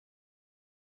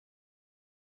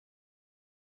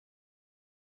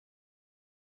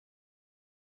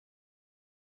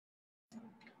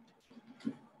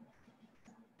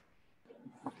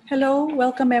Hello,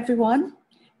 welcome everyone.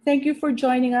 Thank you for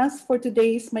joining us for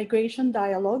today's Migration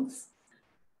Dialogues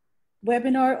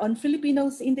webinar on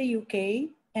Filipinos in the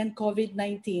UK and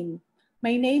COVID-19.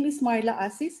 My name is Marla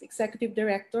Asis, Executive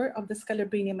Director of the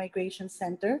Scalabrini Migration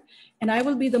Center, and I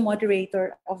will be the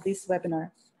moderator of this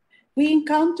webinar. We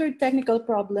encountered technical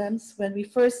problems when we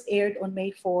first aired on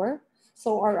May 4,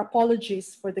 so our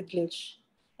apologies for the glitch.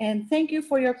 And thank you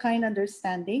for your kind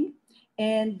understanding,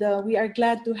 and we are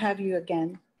glad to have you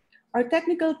again. Our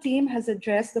technical team has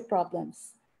addressed the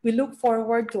problems. We look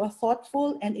forward to a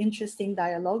thoughtful and interesting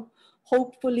dialogue,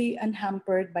 hopefully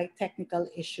unhampered by technical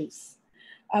issues.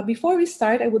 Before we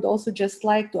start, I would also just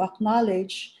like to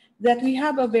acknowledge that we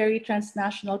have a very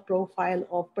transnational profile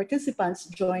of participants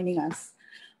joining us.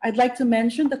 I'd like to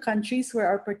mention the countries where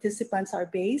our participants are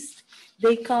based.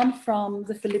 They come from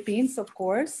the Philippines, of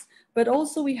course, but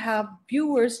also we have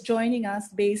viewers joining us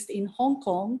based in Hong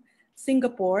Kong,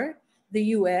 Singapore,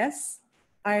 the US,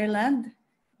 Ireland,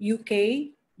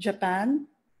 UK, Japan,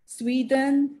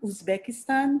 Sweden,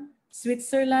 Uzbekistan,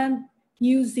 Switzerland,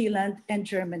 New Zealand, and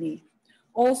Germany.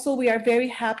 Also, we are very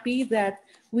happy that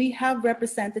we have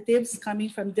representatives coming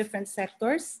from different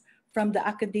sectors. From the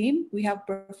academe, we have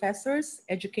professors,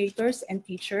 educators, and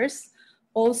teachers.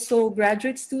 Also,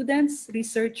 graduate students,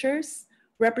 researchers,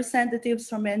 representatives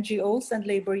from NGOs and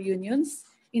labor unions,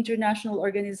 international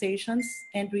organizations,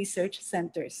 and research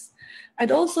centers.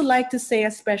 I'd also like to say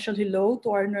a special hello to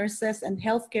our nurses and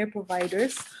healthcare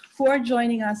providers who are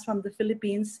joining us from the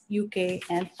Philippines, UK,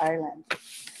 and Ireland.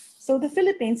 So the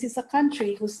Philippines is a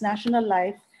country whose national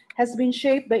life has been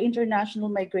shaped by international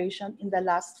migration in the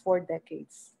last 4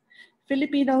 decades.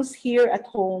 Filipinos here at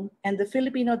home and the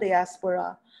Filipino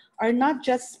diaspora are not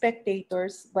just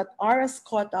spectators, but are as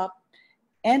caught up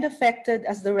and affected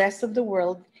as the rest of the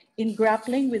world in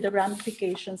grappling with the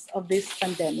ramifications of this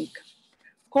pandemic.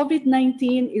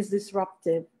 COVID-19 is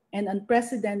disruptive and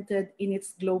unprecedented in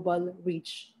its global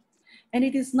reach. And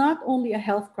it is not only a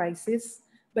health crisis,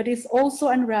 but is also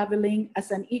unraveling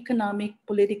as an economic,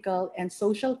 political, and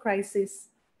social crisis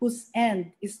whose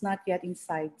end is not yet in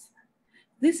sight.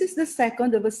 This is the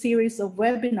second of a series of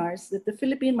webinars that the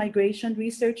Philippine Migration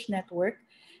Research Network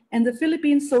and the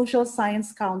Philippine Social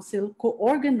Science Council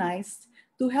co-organized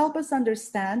to help us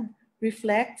understand,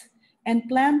 reflect, and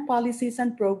plan policies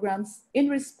and programs in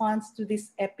response to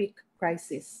this epic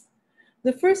crisis.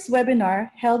 The first webinar,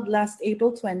 held last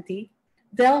April 20,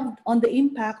 delved on the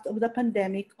impact of the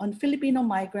pandemic on Filipino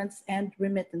migrants and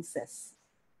remittances.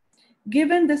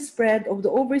 Given the spread of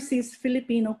the overseas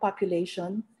Filipino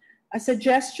population, a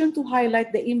suggestion to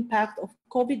highlight the impact of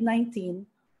COVID-19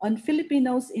 on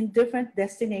Filipinos in different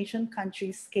destination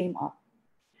countries came up.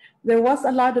 There was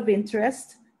a lot of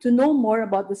interest to know more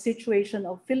about the situation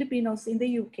of Filipinos in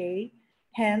the UK,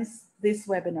 hence this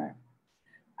webinar.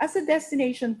 As a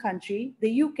destination country,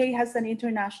 the UK has an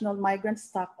international migrant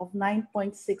stock of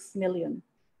 9.6 million,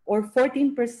 or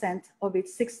 14% of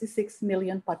its 66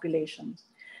 million population.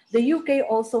 The UK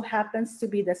also happens to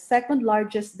be the second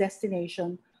largest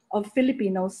destination of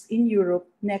Filipinos in Europe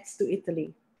next to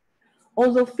Italy.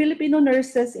 Although Filipino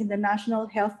nurses in the national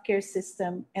healthcare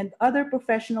system and other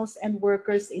professionals and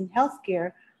workers in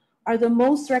healthcare are the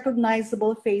most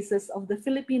recognizable faces of the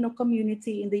Filipino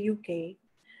community in the UK,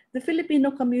 the Filipino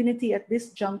community at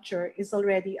this juncture is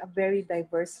already a very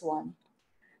diverse one.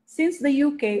 Since the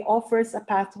UK offers a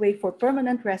pathway for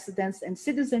permanent residence and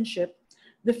citizenship,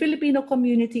 the Filipino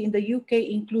community in the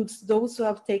UK includes those who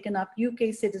have taken up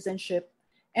UK citizenship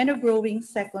and a growing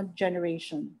second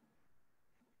generation.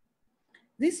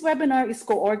 This webinar is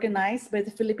co-organized by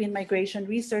the Philippine Migration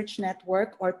Research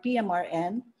Network, or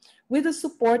PMRN, with the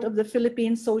support of the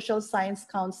Philippine Social Science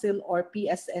Council, or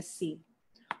PSSC.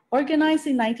 Organized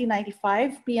in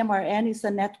 1995, PMRN is a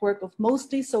network of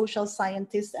mostly social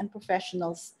scientists and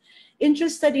professionals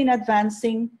interested in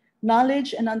advancing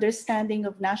knowledge and understanding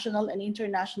of national and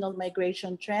international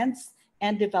migration trends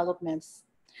and developments.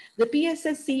 The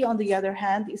PSSC, on the other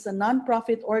hand, is a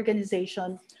nonprofit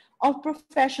organization of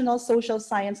professional social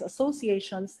science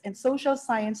associations and social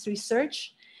science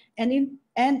research and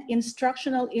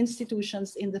instructional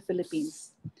institutions in the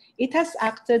Philippines. It has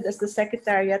acted as the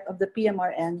secretariat of the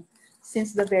PMRN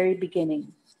since the very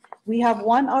beginning. We have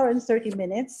 1 hour and 30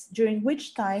 minutes, during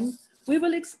which time we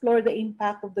will explore the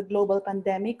impact of the global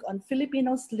pandemic on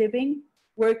Filipinos living,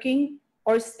 working,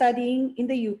 or studying in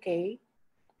the UK,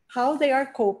 how they are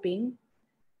coping,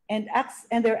 and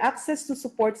their access to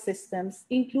support systems,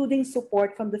 including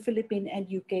support from the Philippine and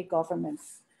UK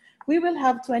governments. We will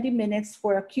have 20 minutes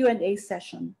for a Q&A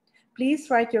session. Please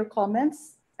write your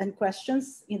comments and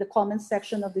questions in the comments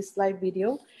section of this live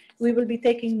video, We will be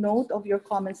taking note of your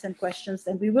comments and questions,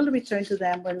 and we will return to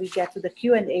them when we get to the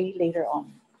Q&A later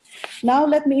on. Now,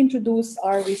 let me introduce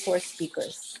our resource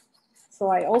speakers.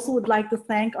 So I also would like to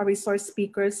thank our resource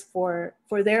speakers for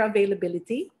their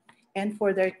availability and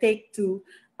for their take-to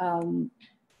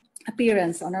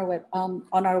appearance on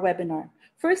our webinar.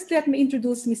 First, let me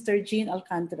introduce Mr. Jean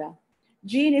Alcantara.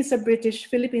 Jean is a British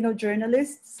Filipino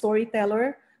journalist,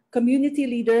 storyteller, community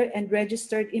leader, and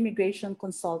registered immigration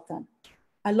consultant.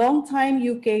 A longtime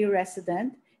UK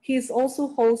resident, he is also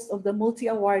host of the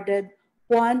multi-awarded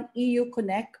One EU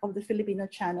Connect of the Filipino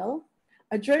Channel,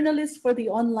 a journalist for the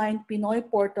online Pinoy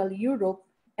portal Europe,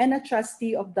 and a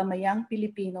trustee of Damayang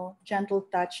Pilipino Gentle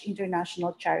Touch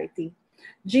International Charity.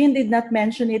 Jean did not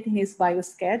mention it in his bio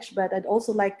sketch, but I'd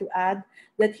also like to add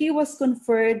that he was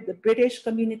conferred the British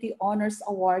Community Honours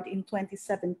Award in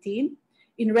 2017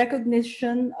 in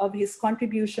recognition of his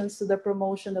contributions to the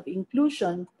promotion of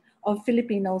inclusion of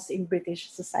Filipinos in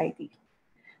British society.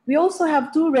 We also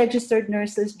have two registered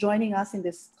nurses joining us in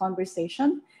this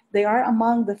conversation. They are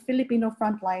among the Filipino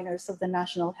frontliners of the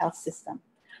national health system.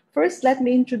 First, let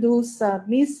me introduce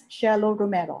Ms. Shelo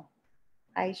Romero.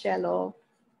 Hi, Shelo.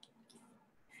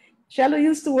 Shelo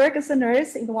used to work as a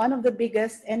nurse in one of the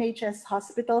biggest NHS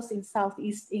hospitals in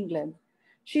Southeast England.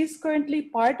 She is currently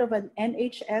part of an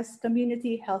NHS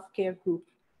community healthcare group.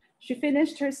 She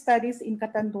finished her studies in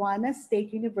Catanduanes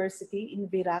State University in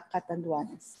Virac,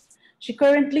 Catanduanes. She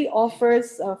currently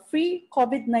offers free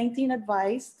COVID-19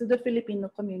 advice to the Filipino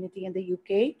community in the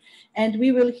UK, and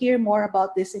we will hear more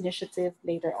about this initiative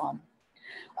later on.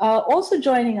 Also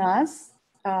joining us,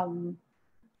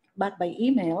 but by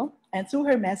email and through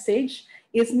her message,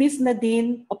 is Ms.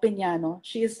 Nadine Opeñano.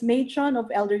 She is matron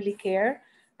of elderly care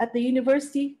at the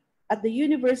University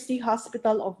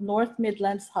Hospital of North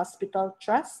Midlands Hospital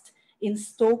Trust in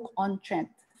Stoke-on-Trent.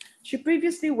 She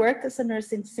previously worked as a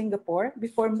nurse in Singapore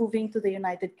before moving to the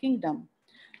United Kingdom.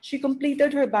 She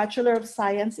completed her Bachelor of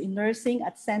Science in Nursing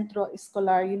at Centro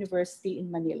Escolar University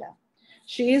in Manila.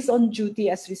 She is on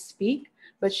duty as we speak,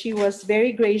 but she was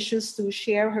very gracious to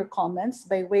share her comments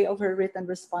by way of her written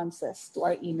responses to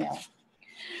our email.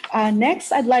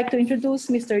 Next, I'd like to introduce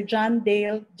Mr. John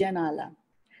Dale Janala.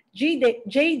 JD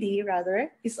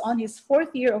is on his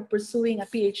fourth year of pursuing a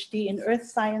PhD in Earth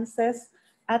Sciences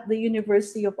at the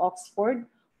University of Oxford,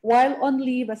 while on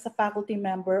leave as a faculty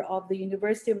member of the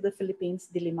University of the Philippines,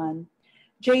 Diliman.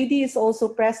 JD is also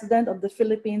president of the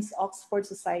Philippines Oxford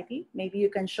Society. Maybe you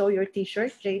can show your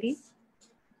t-shirt, JD.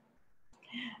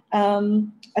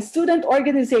 A student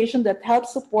organization that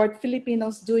helps support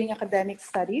Filipinos doing academic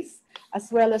studies,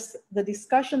 as well as the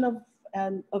discussion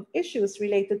of issues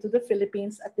related to the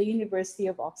Philippines at the University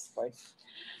of Oxford.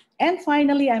 And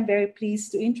finally, I'm very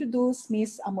pleased to introduce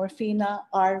Ms. Amorfina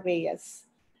R. Reyes.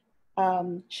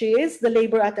 She is the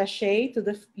labor attaché to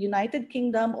the United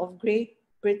Kingdom of Great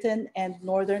Britain and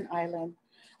Northern Ireland.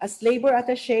 As labor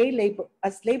attaché,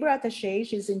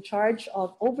 she's in charge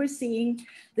of overseeing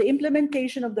the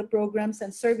implementation of the programs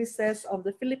and services of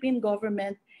the Philippine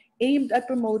government aimed at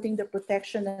promoting the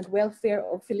protection and welfare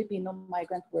of Filipino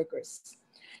migrant workers.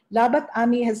 Labat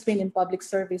Ami has been in public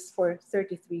service for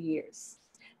 33 years.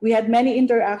 We had many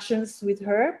interactions with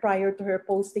her prior to her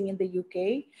posting in the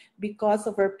UK because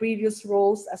of her previous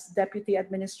roles as Deputy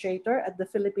Administrator at the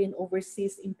Philippine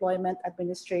Overseas Employment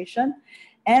Administration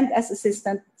and as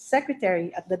Assistant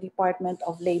Secretary at the Department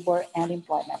of Labor and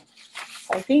Employment.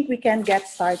 So I think we can get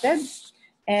started.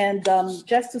 And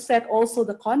just to set also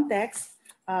the context,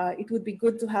 it would be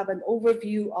good to have an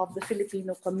overview of the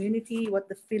Filipino community, what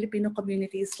the Filipino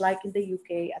community is like in the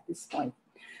UK at this point.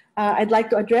 I'd like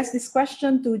to address this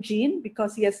question to Jean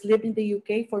because he has lived in the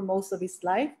UK for most of his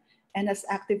life and has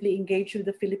actively engaged with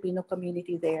the Filipino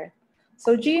community there.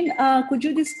 So Jean, could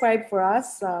you describe for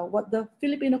us what the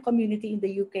Filipino community in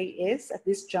the UK is at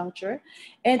this juncture?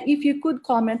 And if you could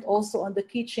comment also on the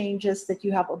key changes that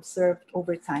you have observed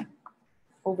over time.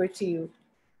 Over to you.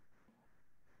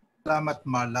 Salamat,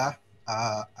 Marla.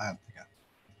 Teka.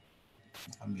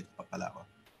 Nakamute pa pala ako.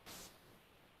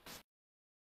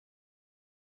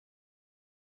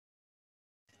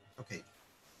 Okay.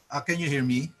 Can you hear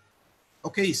me?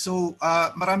 Okay, so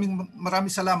maraming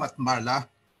salamat, Marla.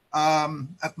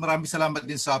 At maraming salamat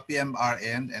din sa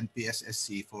PMRN and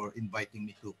PSSC for inviting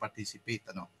me to participate.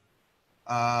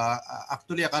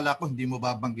 Actually, akala ko hindi mo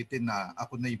babanggitin na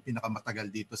ako na yung pinakamatagal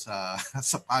dito sa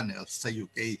panel sa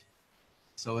UK.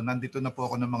 So nandito na po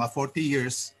ako ng mga 40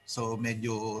 years. So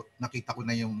medyo nakita ko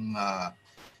na yung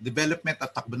development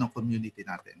at takbo ng community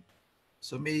natin.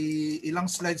 So may ilang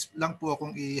slides lang po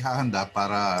akong ihahanda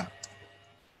para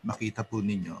makita po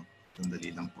ninyo. Sandali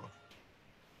lang po.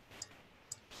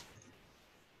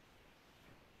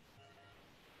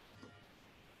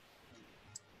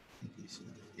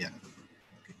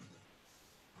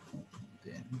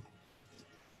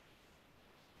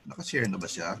 Naka-share na ba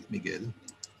siya, Miguel?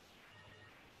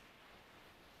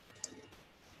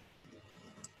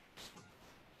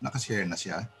 Naka-share na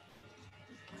siya.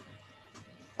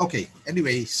 Okay,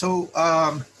 anyway, so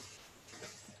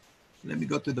let me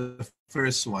go to the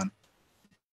first one.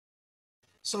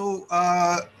 So,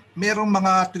 merong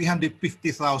mga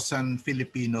 350,000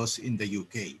 Filipinos in the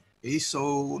UK. Okay,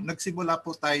 so nagsimula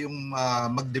po tayong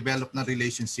mag-develop ng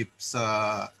relationship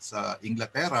sa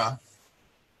Inglaterra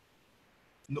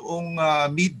noong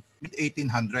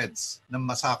mid-1800s na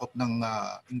masakop ng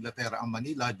Inglaterra ang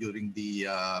Manila during the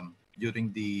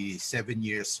 7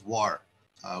 Years War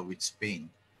with Spain.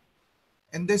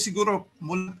 And then siguro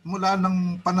mula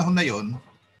ng panahon na yon,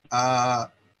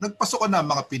 nagpasok na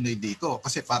mga Pinoy dito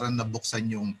kasi parang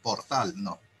nabuksan yung portal,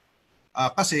 no?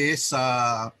 Kasi sa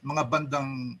mga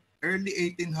bandang early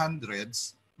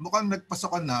 1800s, mukhang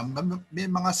nagpasok na, may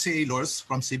mga sailors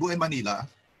from Cebu and Manila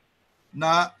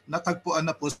na natagpuan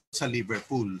na po sa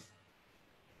Liverpool.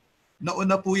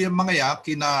 Nauna po yung mga yan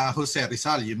kina Jose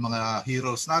Rizal, yung mga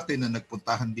heroes natin na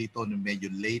nagpuntahan dito no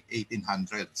medyo late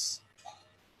 1800s.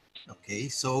 Okay,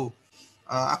 so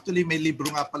actually may libro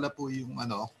nga pala po yung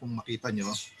kung makita nyo,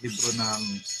 libro ng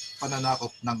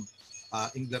pananakop ng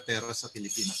Inglaterra sa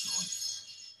Pilipinas noon.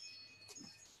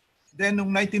 Then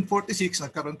noong 1946,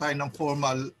 nagkaroon tayo ng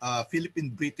formal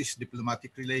Philippine-British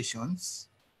diplomatic relations.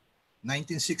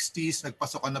 1960s,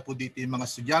 nagpasokan na po dito yung mga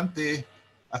estudyante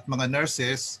at mga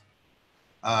nurses.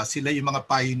 Sila yung mga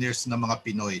pioneers ng mga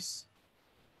Pinoys.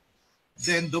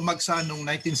 Then dumagsa noong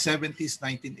 1970s,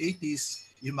 1980s,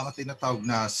 yung mga tinatawag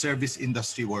na service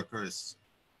industry workers.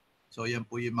 So yan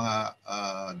po yung mga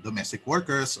domestic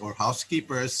workers or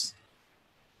housekeepers,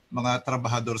 mga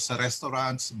trabahador sa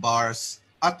restaurants, bars,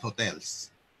 at hotels.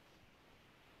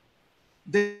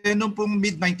 Then noong pong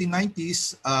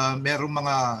mid-1990s, merong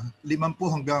mga 50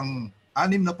 hanggang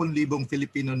 60,000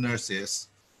 Filipino nurses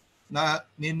na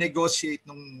ninegotiate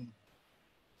nung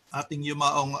ating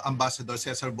yumaong Ambassador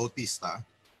Cesar Bautista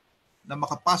na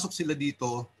makapasok sila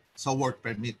dito sa work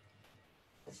permit.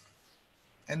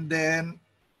 And then,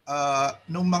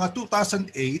 nung mga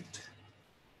 2008,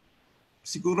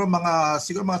 siguro mga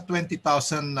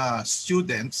 20,000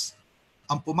 students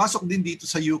ang pumasok din dito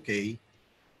sa UK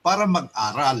para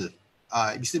mag-aral.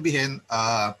 Ibig sabihin,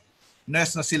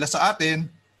 nurse na sila sa atin,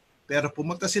 pero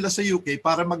pumunta sila sa UK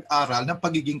para mag-aral ng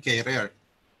pagiging carer.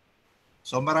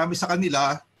 So marami sa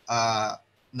kanila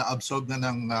na-absorb na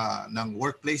ng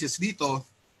workplaces dito.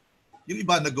 Yung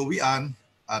iba nagawian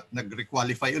at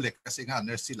nag-requalify ulit kasi nga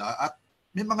nurse sila at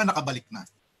may mga nakabalik na.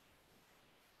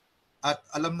 At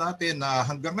alam natin na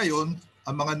hanggang ngayon,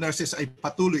 ang mga nurses ay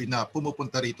patuloy na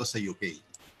pumupunta rito sa UK.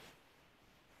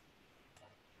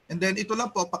 And then ito lang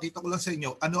po, pakita ko lang sa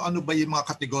inyo, ano-ano ba yung mga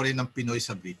kategory ng Pinoy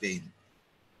sa Britain.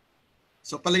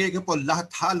 So palagay ko po, lahat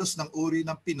halos ng uri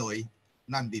ng Pinoy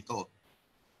nandito.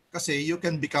 Kasi you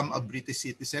can become a British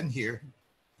citizen here.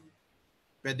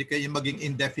 Pwede kayong maging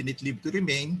indefinite leave to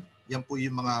remain. Yan po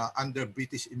yung mga under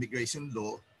British immigration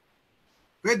law.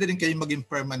 Pwede rin kayong maging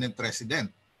permanent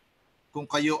resident kung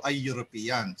kayo ay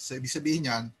European. So ibig sabihin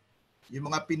yan,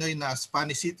 yung mga Pinoy na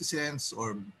Spanish citizens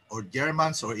or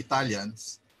Germans or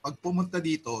Italians, pag pumunta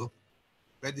dito,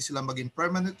 pwede sila maging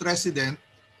permanent resident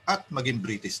at maging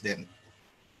British din.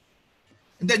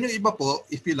 And then yung iba po,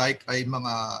 if you like, ay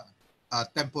mga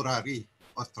temporary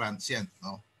or transient,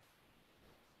 no?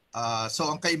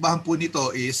 So ang kaibahan po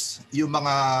nito is yung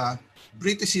mga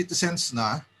British citizens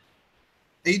na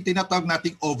ay tinatawag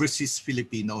nating overseas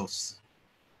Filipinos.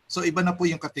 So iba na po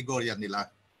yung kategorya nila.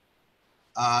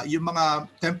 Yung mga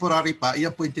temporary pa,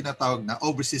 iyan po yung tinatawag na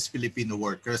overseas Filipino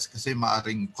workers kasi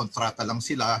maaring kontrata lang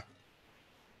sila.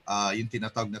 Yung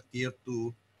tinatawag na Tier 2,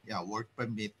 work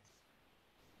permit.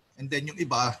 And then yung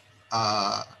iba,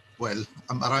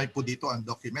 marami po dito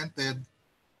undocumented.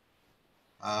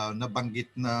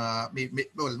 Nabanggit na,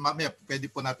 mamaya pwede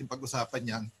po natin pag-usapan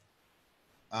yan.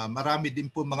 Marami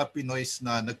din po mga Pinoys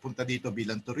na nagpunta dito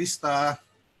bilang turista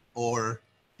or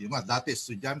yung mga dati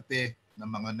estudyante na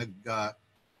mga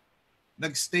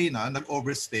nag-stay na,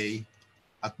 nag-overstay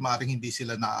at maaaring hindi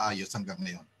sila naaayos hanggang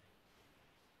ngayon.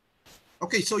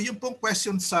 Okay, so yung pong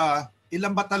question sa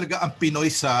ilan ba talaga ang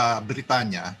Pinoy sa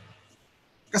Britanya?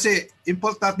 Kasi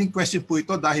importanting question po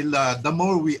ito dahil the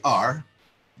more we are,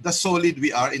 the solid we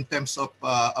are in terms of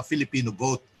a Filipino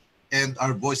vote and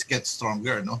our voice gets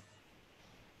stronger, no?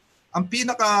 Ang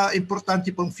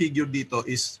pinaka-importante pong figure dito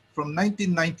is from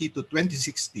 1990 to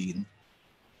 2016,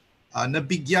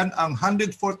 nabigyan ang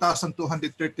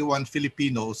 104,231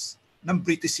 Filipinos ng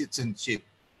British citizenship.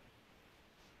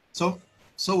 So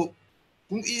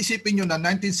kung iisipin nyo na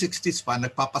 1960s pa,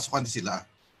 nagpapasokan sila.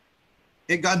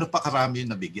 gaano pa karami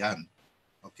yung nabigyan?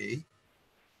 Okay?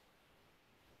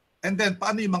 And then,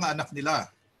 paano yung mga anak nila?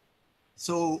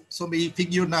 So may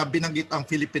figure na binanggit ang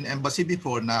Philippine Embassy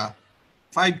before na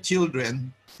 5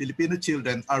 children, Filipino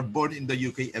children, are born in the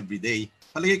UK every day.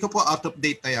 Palagay ko po out of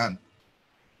date na yan.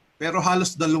 Pero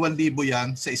halos 2,000 yan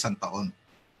sa isang taon.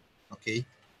 Okay?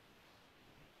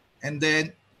 And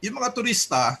then, yung mga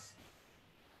turista,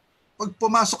 pag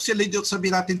pumasok sila dito,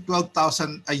 sabihin natin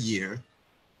 12,000 a year,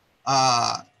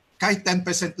 kahit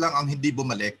 10% lang ang hindi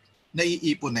bumalik,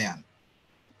 naiipon na yan.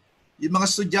 Yung mga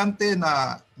estudyante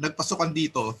na nagpasokan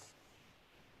dito,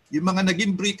 yung mga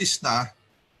naging British na,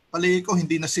 palagi ko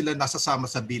hindi na sila nasasama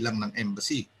sa bilang ng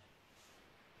embassy.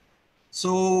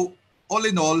 So, all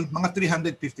in all, mga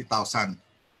 350,000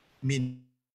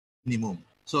 minimum.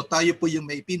 So tayo po yung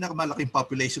may pinakamalaking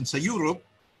population sa Europe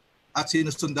at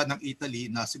sinusundan ng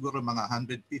Italy na siguro mga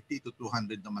 150 to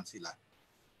 200 naman sila.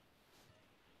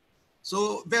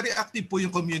 So very active po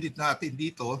yung community natin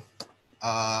dito.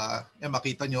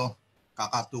 Makita nyo,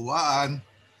 kakatuwaan,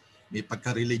 may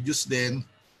pagka-religious din.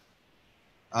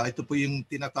 Ito po yung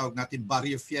tinatawag natin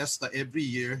Barrio Fiesta every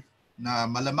year na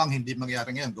malamang hindi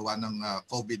mangyari ngayon gawa ng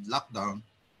COVID lockdown.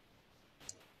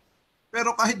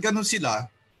 Pero kahit ganun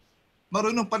sila,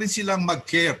 marunong pa rin silang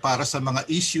mag-care para sa mga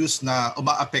issues na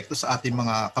umaapekto sa ating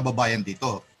mga kababayan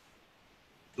dito.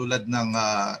 Tulad ng,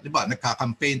 di ba,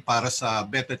 nagka-campaign para sa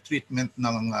better treatment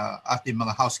ng ating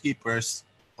mga housekeepers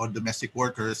or domestic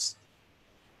workers.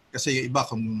 Kasi yung iba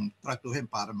kung tratuhin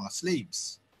para mga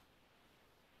slaves.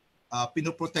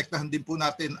 Pinoprotektahan din po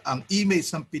natin ang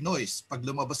image ng Pinoys. Pag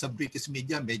lumabas sa British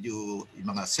media, medyo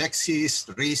yung mga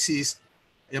sexist, racist.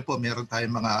 Ayan po, meron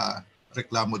tayong mga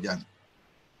reklamo dyan.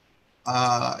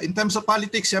 In terms of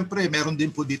politics, siyempre, meron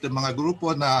din po dito mga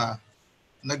grupo na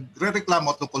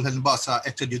nagre-reklamo tungkol halimbawa sa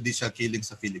extrajudicial killing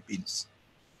sa Philippines.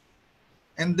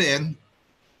 And then,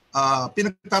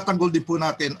 pinagtatanggol din po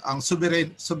natin ang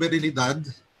soberanidad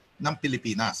ng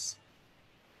Pilipinas.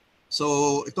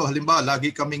 So ito halimbawa,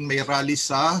 lagi kaming may rally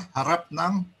sa harap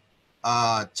ng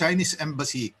Chinese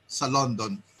Embassy sa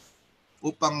London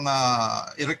upang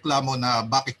ireklamo na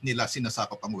bakit nila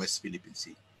sinasakop ang West Philippine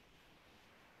Sea.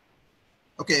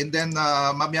 Okay, and then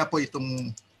mamaya po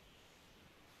itong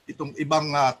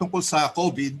ibang tungkol sa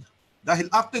COVID. Dahil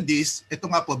after this, ito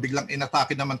nga po, biglang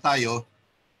inatake naman tayo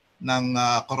ng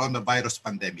coronavirus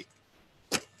pandemic.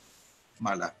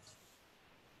 Mala.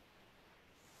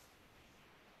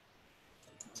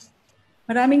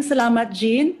 Maraming salamat,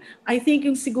 Jean. I think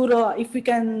yung siguro, if we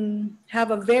can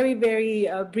have a very, very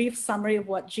brief summary of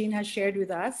what Jean has shared with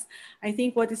us, I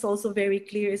think what is also very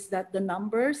clear is that the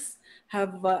numbers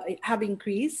have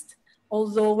increased.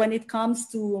 Although when it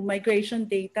comes to migration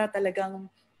data,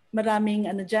 talagang maraming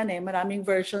maraming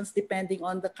versions depending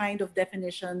on the kind of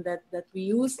definition that we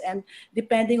use and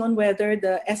depending on whether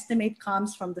the estimate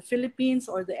comes from the Philippines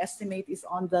or the estimate is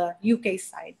on the UK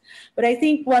side. But I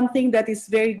think one thing that is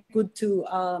very good to,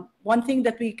 one thing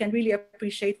that we can really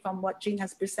appreciate from what Jean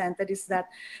has presented is that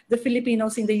the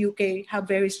Filipinos in the UK have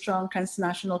very strong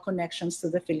transnational connections to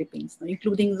the Philippines,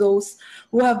 including those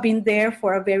who have been there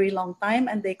for a very long time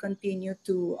and they continue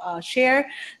to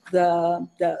share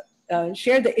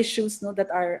the issues that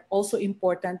are also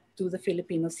important to the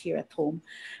Filipinos here at home.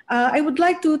 I would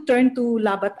like to turn to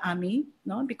Labat Ami,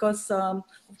 because of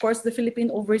course the Philippine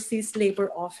Overseas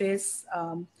Labor Office,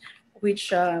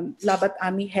 which Labat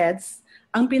Ami heads,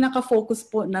 ang pinaka-focus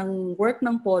po ng work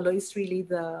ng Polo is really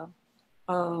the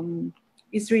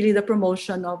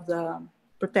promotion of the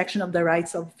protection of the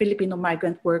rights of Filipino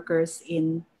migrant workers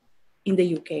in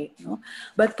the UK.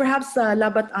 But perhaps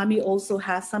Labat Ami also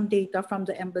has some data from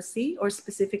the embassy or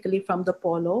specifically from the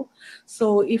Polo.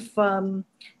 So if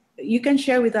you can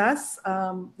share with us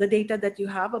the data that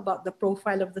you have about the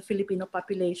profile of the Filipino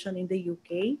population in the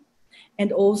UK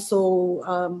and also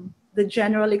the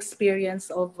general experience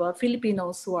of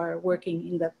Filipinos who are working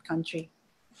in that country.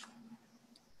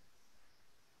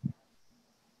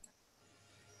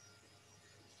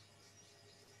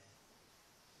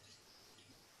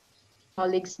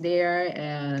 Colleagues there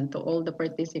and to all the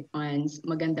participants,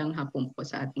 magandang hapon po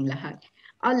sa ating lahat.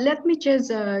 Let me just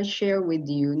share with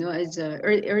you, as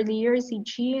earlier si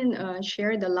Jean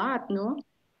shared a lot,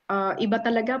 iba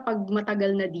talaga pag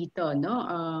matagal na dito,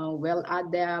 well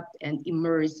adapt and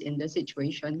immersed in the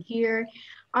situation here.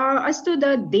 As to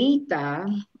the data,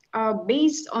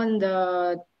 based on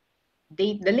the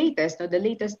latest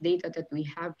data that we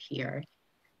have here,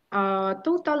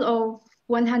 total of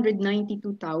 192,799.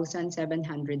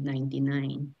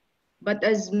 But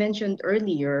as mentioned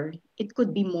earlier, it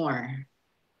could be more.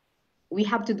 We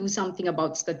have to do something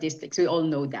about statistics. We all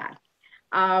know that.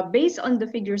 Based on the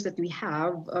figures that we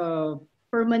have,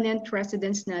 permanent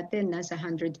residents natin nasa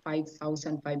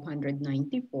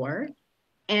 105,594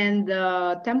 and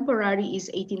temporary is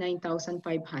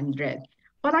 89,500.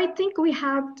 But I think we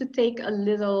have to take a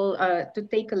look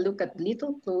at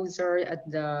little closer at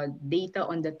the data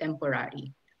on the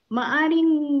temporary.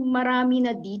 Maaring marami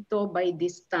na dito by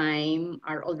this time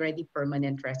are already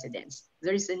permanent residents.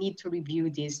 There is a need to review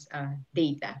this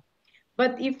data.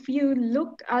 But if you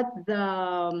look at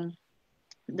the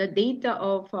data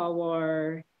of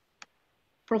our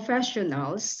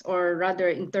professionals, or rather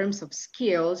in terms of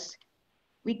skills,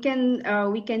 we can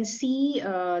see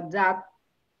that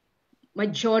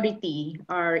majority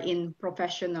are in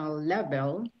professional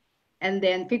level, and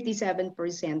then 57%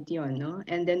 yun, no?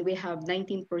 And then we have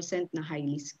 19% na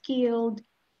highly skilled,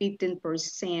 15%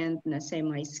 na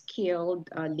semi-skilled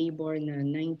labor na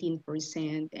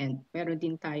 19%, and meron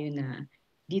din tayo na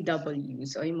DW.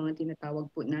 So yung mga tinatawag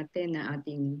po natin na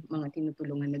ating mga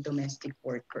tinutulungan na domestic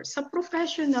workers. Sa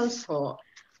professionals ho,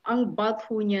 ang bulk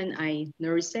po niyan ay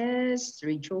nurses,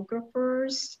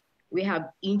 radiographers, we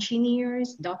have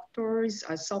engineers, doctors,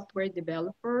 software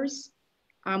developers.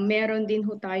 Meron din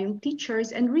ho tayong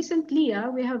teachers. And recently,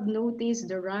 we have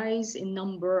noticed the rise in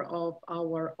number of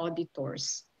our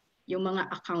auditors. Yung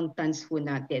mga accountants po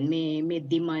natin, may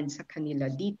demand sa kanila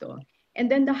dito.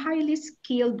 And then the highly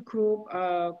skilled group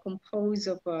composed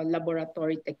of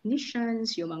laboratory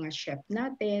technicians, yung mga chef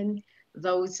natin,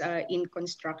 those in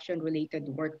construction-related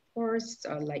workforce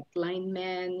like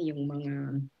linemen, yung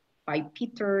mga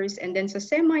pipefitters, and then sa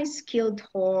semi-skilled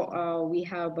ho, we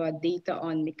have data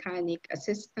on mechanic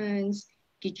assistants,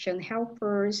 kitchen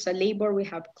helpers. Sa labor, we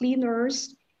have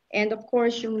cleaners, and of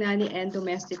course, yung nanny and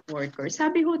domestic workers.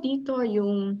 Sabi ho dito,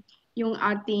 yung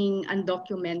ating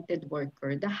undocumented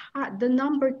worker, the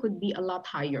number could be a lot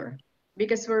higher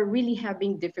because we're really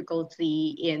having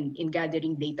difficulty in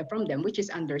gathering data from them, which is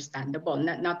understandable.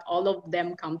 Not all of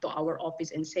them come to our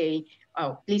office and say,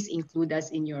 oh, please include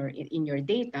us in your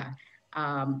data.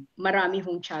 Marami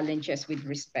hong challenges with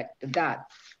respect to that.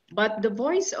 But the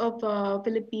voice of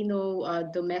Filipino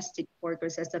domestic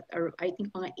workers is that I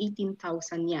think mga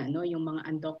 18,000 yan, no? Yung mga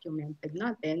undocumented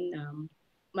natin,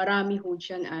 marami ho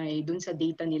dyan ay dun sa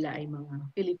data nila ay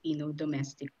mga Filipino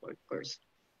domestic workers.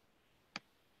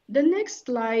 The next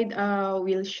slide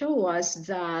will show us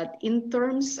that in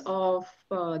terms of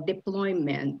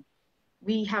deployment,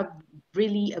 we have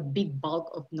really a big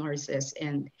bulk of nurses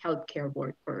and healthcare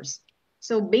workers.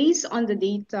 So based on the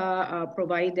data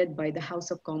provided by the House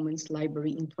of Commons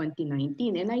Library in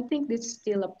 2019, and I think this is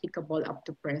still applicable up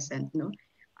to present, no?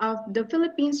 The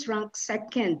Philippines ranked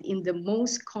second in the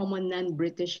most common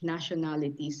non-British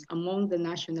nationalities among the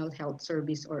National Health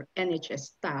Service or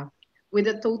NHS staff, with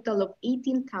a total of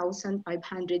 18,584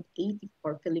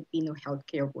 Filipino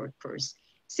healthcare workers.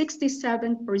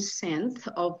 67%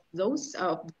 of those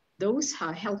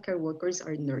healthcare workers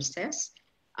are nurses,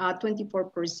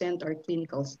 24% are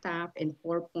clinical staff, and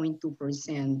 4.2%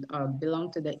 belong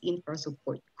to the infra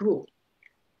support group.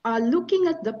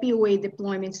 Looking at the POA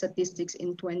deployment statistics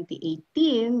in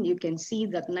 2018, you can see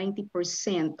that 90%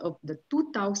 of the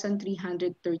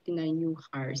 2,339 new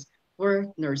hires were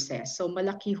nurses. So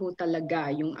malaki ho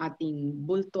talaga yung ating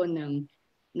bulto ng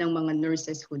mga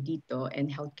nurses ho dito and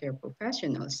healthcare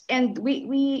professionals. And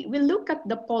we look at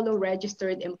the Polo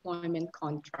registered employment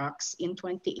contracts in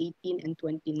 2018 and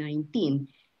 2019.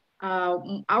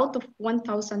 Out of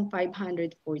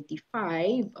 1,545,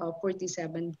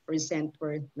 47%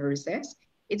 were nurses.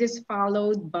 It is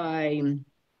followed by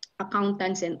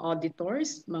accountants and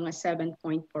auditors, mga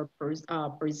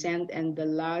 7.4%, and the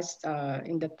last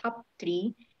in the top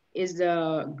three is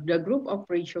the group of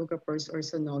radiographers or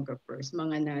sonographers,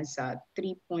 mga nasa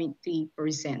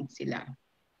 3.3% sila.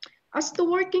 As to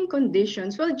working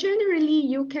conditions, well, generally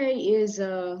UK is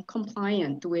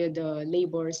compliant with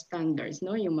labor standards,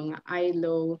 no? Yung mga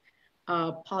ILO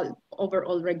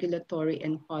overall regulatory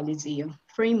and policy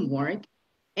framework.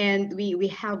 And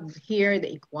we have here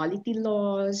the equality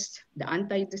laws, the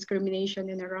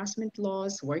anti-discrimination and harassment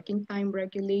laws, working time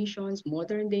regulations,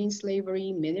 modern day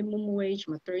slavery, minimum wage,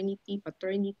 maternity,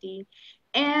 paternity,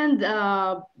 and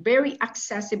very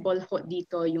accessible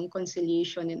dito yung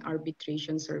conciliation and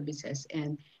arbitration services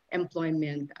and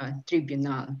employment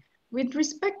tribunal. With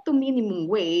respect to minimum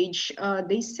wage,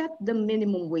 they set the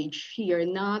minimum wage here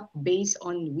not based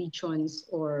on regions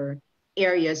or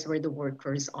areas where the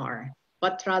workers are,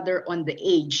 but rather on the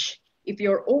age. If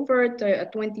you're over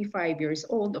 25 years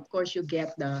old, of course, you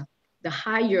get the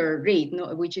higher rate,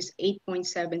 no, which is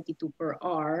 8.72 per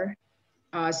hour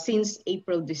since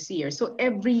April this year. So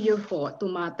every year po,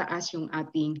 tumataas yung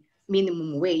ating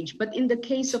minimum wage. But in the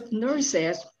case of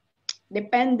nurses,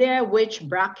 depende which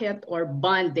bracket or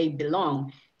band they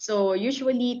belong. So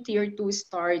usually tier 2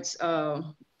 starts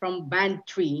from band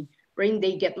 3, wherein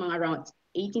they get mga around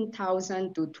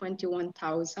 18,000 to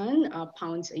 21,000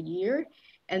 pounds a year.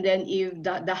 And then if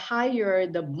the higher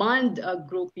the band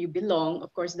group you belong,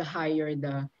 of course, the higher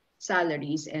the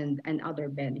salaries and other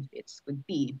benefits would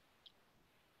be.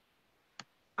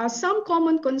 Some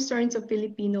common concerns of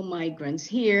Filipino migrants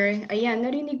here, ayan,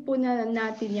 narinig po na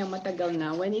natin yan matagal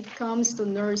na. When it comes to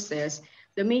nurses,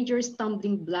 the major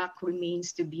stumbling block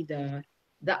remains to be the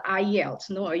IELTS,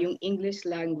 no, or yung English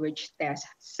language test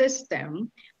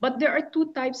system. But there are two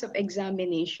types of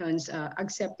examinations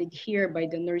accepted here by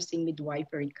the Nursing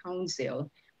Midwifery Council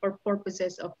for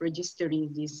purposes of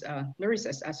registering these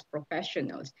nurses as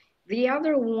professionals. The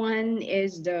other one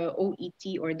is the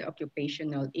OET, or the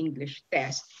Occupational English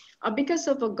Test. Because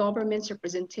of the government's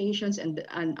representations and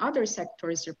other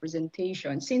sectors'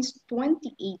 representation, since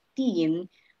 2018,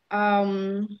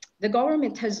 the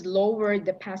government has lowered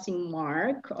the passing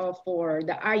mark for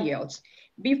the IELTS.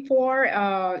 Before,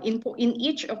 in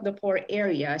each of the 4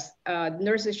 areas,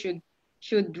 nurses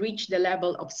should reach the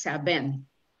level of 7.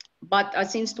 But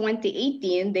since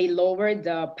 2018, they lowered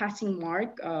the passing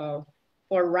mark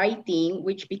for writing,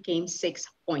 which became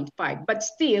 6.5. But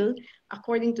still,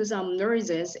 according to some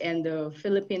nurses and the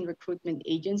Philippine recruitment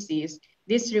agencies,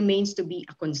 this remains to be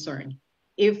a concern.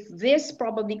 If this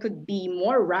probably could be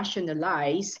more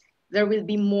rationalized, there will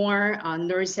be more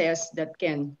nurses that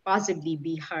can possibly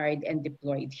be hired and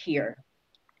deployed here.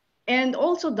 And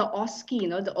also the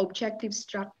OSCE, the Objective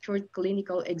Structured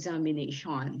Clinical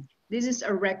Examination. This is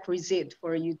a requisite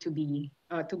for you to be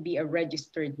a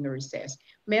registered nurses.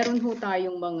 Meron ho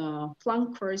tayong mga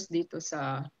flunkers dito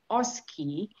sa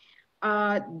OSCE,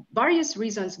 various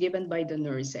reasons given by the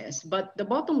nurses. But the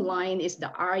bottom line is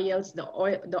the IELTS, the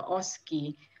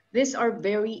OSCE, these are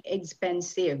very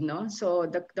expensive, no? So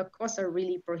the costs are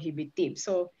really prohibitive.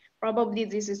 So probably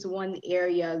this is one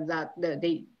area that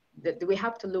we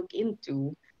have to look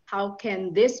into. How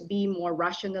can this be more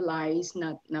rationalized,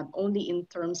 not only in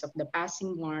terms of the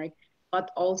passing mark,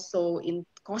 but also in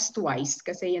cost-wise,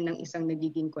 kasi yan ang isang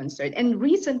nagiging concern. And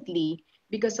recently,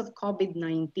 because of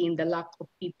COVID-19, the lack of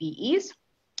PPEs,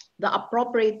 the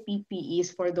appropriate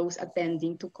PPEs for those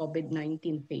attending to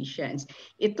COVID-19 patients.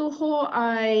 Ito ho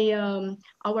ay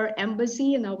our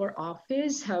embassy and our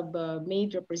office have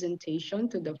made representation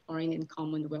to the Foreign and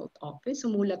Commonwealth Office.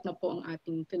 Sumulat na po ang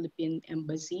ating Philippine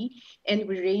Embassy, and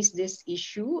we raised this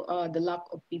issue, the lack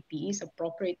of PPEs,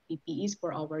 appropriate PPEs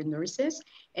for our nurses,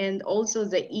 and also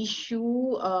the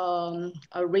issue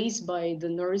raised by the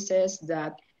nurses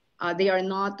that they are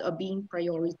not being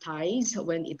prioritized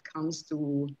when it comes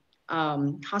to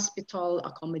hospital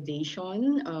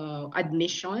accommodation,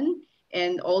 admission,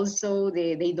 and also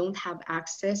they don't have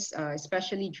access,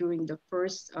 especially during the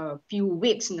first few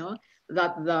weeks, no,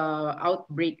 that the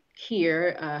outbreak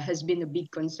here has been a big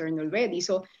concern already.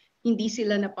 So hindi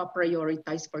sila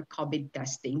napaprioritize for COVID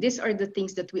testing. These are the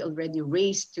things that we already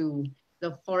raised to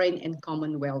the Foreign and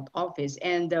Commonwealth Office.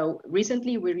 And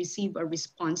recently we received a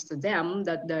response to them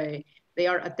that they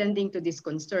are attending to this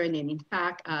concern. And in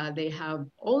fact, they have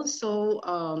also,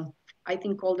 I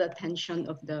think, called the attention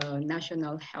of the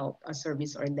National Health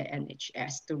Service, or the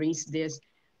NHS, to raise this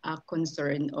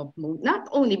concern of not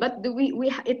only, but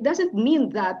it doesn't mean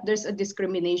that there's a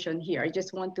discrimination here. I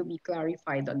just want to be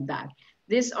clarified on that.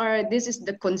 This is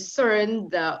the concern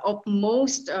of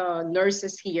most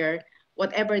nurses here,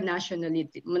 whatever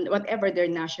their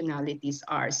nationalities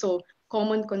are. So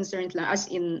common concerns as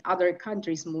in other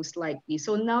countries, most likely.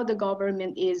 So now the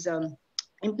government is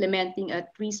implementing a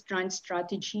 3-strand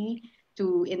strategy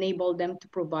to enable them to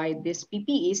provide these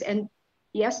PPEs. And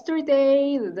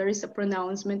yesterday, there is a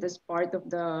pronouncement as part of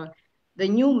the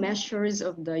new measures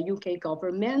of the UK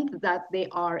government that they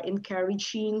are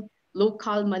encouraging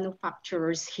local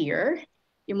manufacturers here,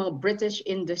 yung mga British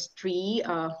industry,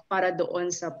 para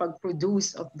doon sa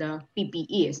pag-produce of the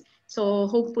PPEs. So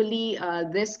hopefully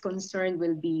this concern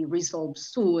will be resolved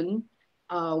soon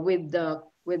with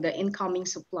the incoming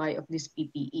supply of these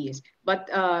PPEs.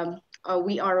 But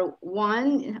we are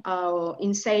one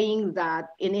in saying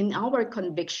that in our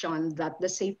conviction that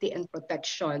the safety and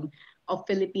protection of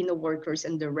Filipino workers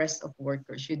and the rest of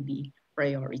workers should be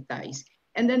prioritized.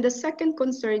 And then the second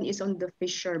concern is on the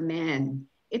fishermen.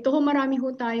 Ito ho, marami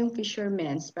ho tayong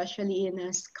fishermen, especially in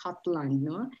Scotland,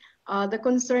 no? The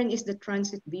concern is the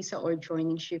transit visa or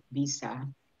joining ship visa.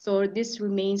 So this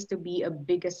remains to be a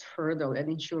biggest hurdle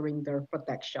in ensuring their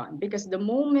protection, because the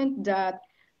moment that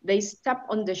they step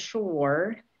on the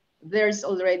shore, there's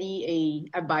already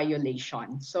a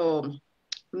violation. So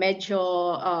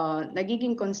medyo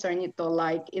nagiging concern ito,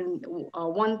 like in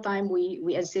one time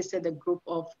we assisted a group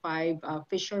of 5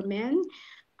 fishermen.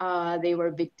 They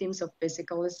were victims of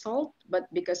physical assault, but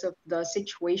because of the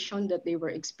situation that they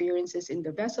were experiences in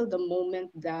the vessel, the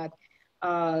moment that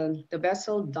the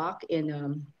vessel docked in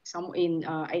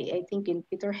I think in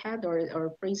Peterhead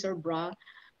or Fraser Bra,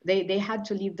 they had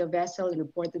to leave the vessel and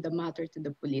reported the matter to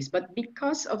the police. But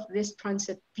because of this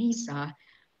transit visa,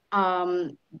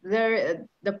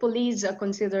 the police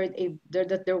considered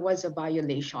that there was a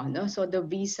violation, no? So the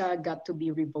visa got to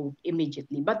be revoked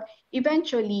immediately. But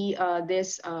eventually,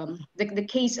 the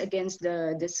case against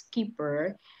the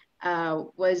skipper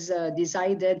was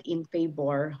decided in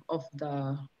favor of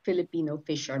the Filipino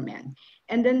fishermen.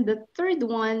 And then the third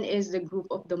one is the group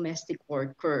of domestic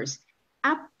workers.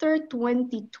 After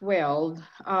 2012,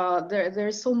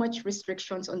 there's so much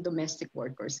restrictions on domestic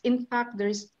workers. In fact,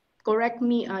 there's, correct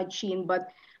me, Chin, but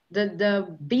the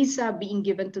visa being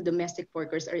given to domestic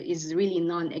workers is really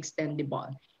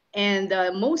non-extendable. And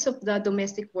most of the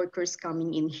domestic workers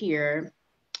coming in here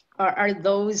are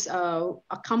those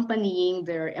accompanying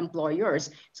their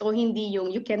employers. So hindi yung,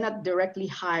 you cannot directly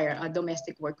hire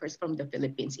domestic workers from the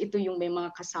Philippines. Ito yung may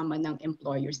mga kasama ng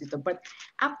employers dito. But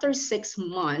after 6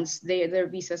 months, their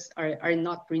visas are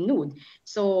not renewed.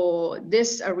 So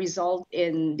this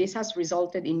has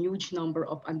resulted in huge number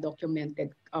of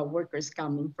undocumented workers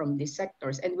coming from these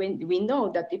sectors. And when we know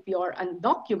that if you are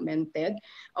undocumented,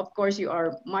 of course you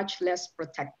are much less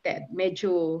protected.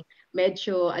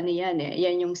 Medyo ano yan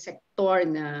yung sector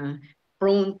na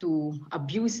prone to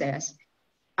abuses.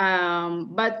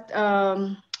 But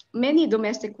many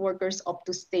domestic workers opt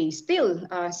to still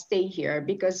stay here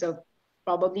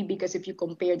probably because if you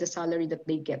compare the salary that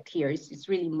they get here, it's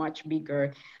really much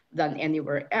bigger than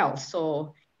anywhere else.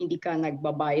 So hindi ka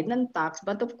nagbabayad ng tax.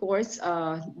 But of course,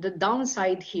 the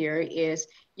downside here is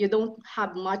you don't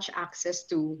have much access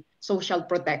to social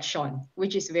protection,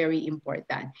 which is very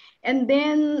important. And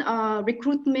then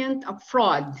recruitment of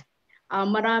fraud.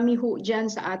 Marami ho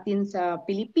dyan sa atin sa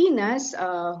Pilipinas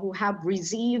who have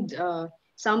received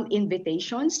some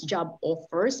invitations, job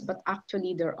offers, but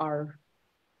actually there are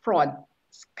fraud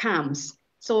scams.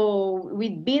 So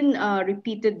we've been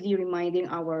repeatedly reminding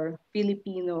our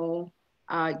Filipino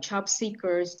job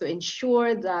seekers to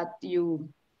ensure that you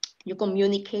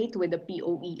communicate with the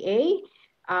POEA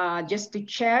just to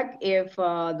check if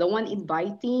the one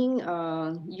inviting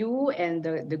you and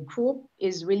the group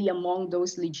is really among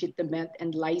those legitimate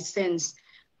and licensed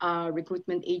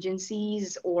recruitment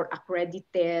agencies or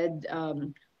accredited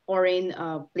foreign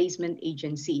placement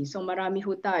agency. So marami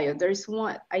ho tayo. There's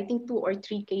one, I think 2 or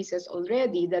 3 cases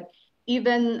already that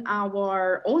even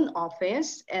our own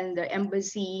office and the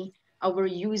embassy were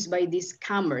used by these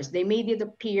scammers. They made it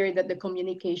appear that the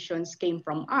communications came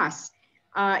from us.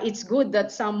 It's good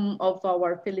that some of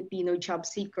our Filipino job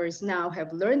seekers now have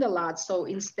learned a lot. So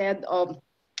instead of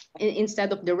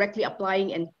directly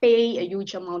applying and pay a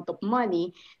huge amount of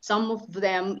money, some of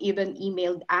them even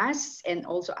emailed us and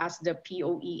also asked the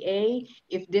POEA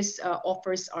if these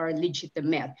offers are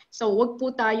legitimate. So wag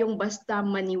po tayong basta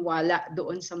maniwala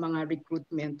doon sa mga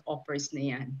recruitment offers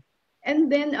na yan.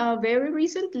 And then very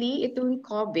recently, itong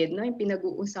COVID, no, yung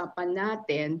pinag-uusapan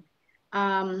natin,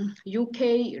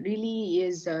 UK really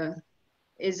is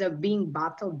being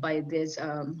battled by this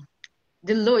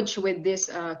deluge with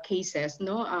these cases,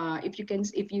 no. If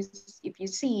you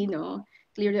see, no,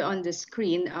 clearly on the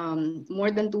screen,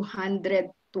 more than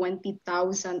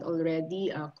 220,000 already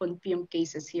confirmed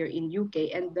cases here in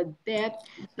UK, and the death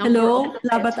number of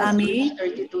deaths has reached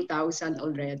 32,000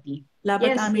 already.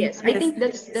 Labat Ami, yes. I think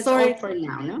that's sorry, all for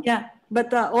now, no? Yeah, but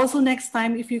also next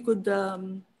time, if you could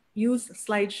use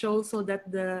slideshow so that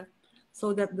the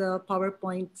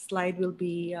PowerPoint slide will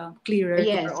be clearer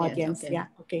to our audience. Okay. Yeah,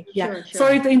 okay. Yeah, sure.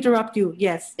 Sorry to interrupt you.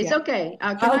 Yes. It's okay.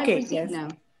 Can I proceed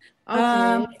now?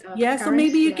 Okay. Yeah, so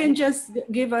maybe you can just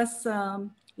give us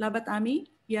Labat Ami.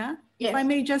 Yeah. If I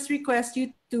may just request you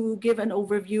to give an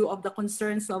overview of the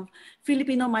concerns of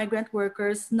Filipino migrant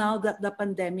workers now that the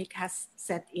pandemic has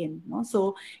set in. No?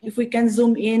 So if we can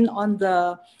zoom in on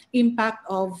the impact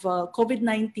of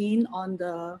COVID-19 on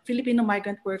the Filipino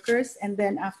migrant workers, and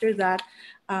then after that,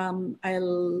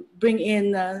 I'll bring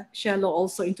in Shelo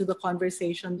also into the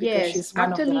conversation because she's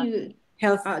one of the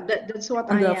health that's what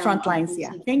on the front lines. Yeah,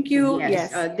 thank you.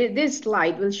 Yes. This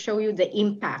slide will show you the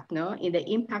impact, no, in the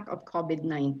impact of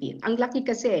COVID-19. Ang laki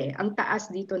kasi, ang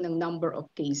taas dito ng number of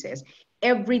cases.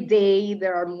 Every day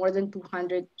there are more than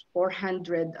 200,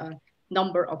 400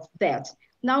 number of deaths.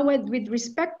 Now with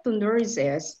respect to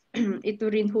nurses, ito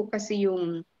rin ho kasi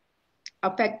yung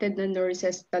affected na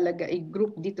nurses talaga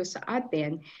i-group dito sa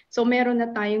atin. So meron na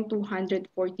tayong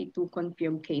 242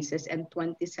 confirmed cases and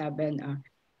 27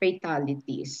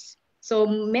 fatalities. So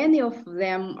many of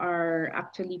them are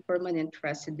actually permanent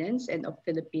residents and of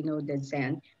Filipino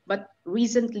descent. But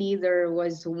recently there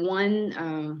was one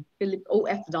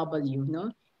OFW,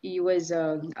 no? He was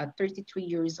 33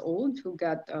 years old who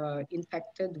got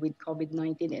infected with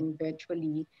COVID-19 and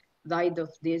eventually died of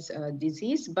this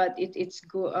disease. But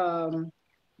the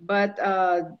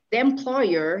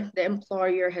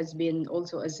employer has been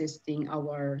also assisting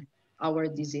our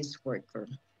disease worker.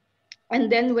 And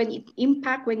then when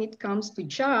it comes to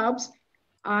jobs,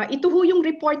 ito ho yung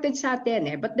reported sa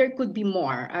atin but there could be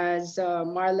more. As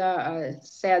Marla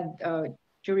said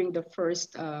during the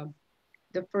first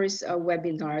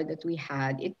webinar that we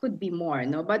had, it could be more,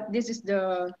 no? But this is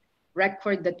the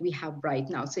record that we have right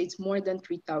now. So it's more than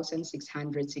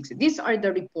 3,660. These are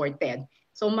the reported.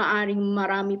 So maaring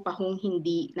marami pa hong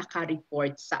hindi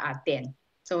naka-report sa atin.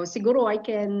 So siguro I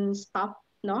can stop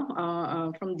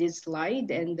from this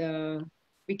slide and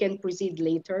we can proceed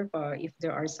later if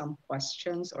there are some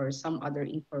questions or some other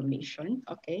information.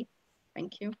 Okay,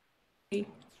 thank you. Okay.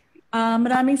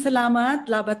 Maraming salamat,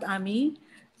 Labat Ami.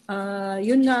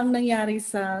 Yun nga ang nangyari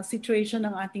sa situation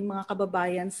ng ating mga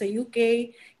kababayan sa UK.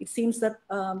 It seems that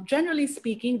generally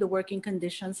speaking, the working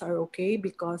conditions are okay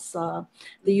because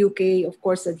the UK, of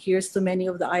course, adheres to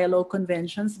many of the ILO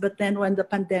conventions. But then when the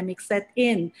pandemic set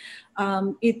in,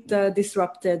 it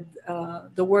disrupted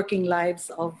the working lives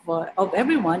of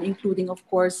everyone, including, of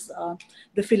course,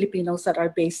 the Filipinos that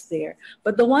are based there.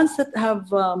 But the ones that have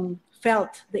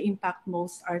felt the impact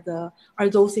most are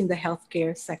those in the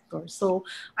healthcare sector. So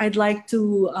I'd like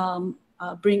to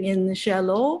bring in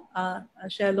Shelo.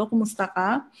 Shelo, kumusta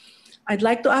ka? I'd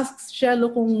like to ask Shelo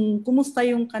kung kumusta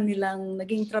yung kanilang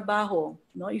naging trabaho.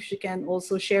 No, if she can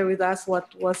also share with us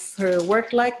what was her work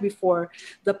like before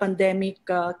the pandemic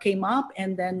came up,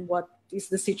 and then what is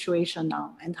the situation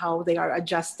now and how they are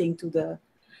adjusting to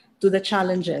the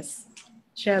challenges.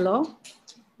 Shelo?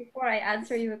 Before I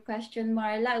answer your question,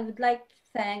 Marla, I would like to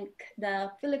thank the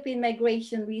Philippine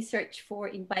Migration Research for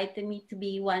inviting me to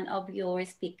be one of your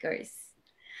speakers.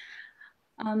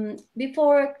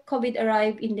 Before COVID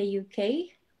arrived in the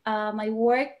UK, my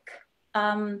work,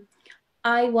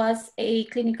 I was a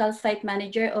clinical site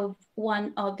manager of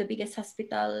one of the biggest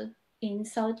hospital in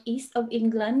southeast of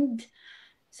England.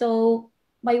 So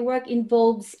my work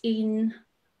involves in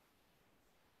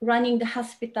running the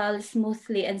hospital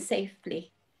smoothly and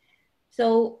safely.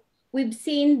 So we've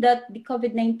seen that the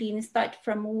COVID-19 started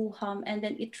from Wuhan and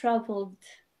then it traveled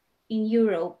in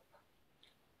Europe.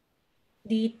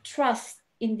 The trust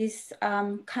in this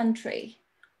country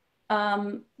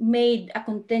made a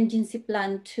contingency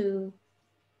plan to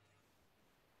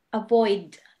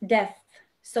avoid death.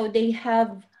 So they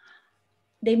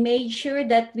made sure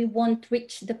that we won't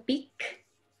reach the peak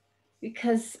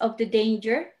because of the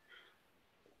danger.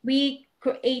 We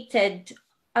created,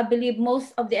 I believe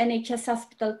most of the NHS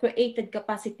hospital created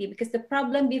capacity, because the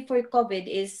problem before COVID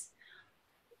is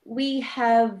we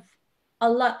have a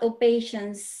lot of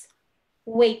patients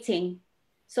waiting.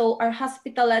 So our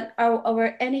hospital and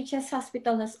our NHS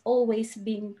hospital has always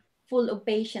been full of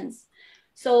patients.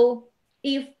 So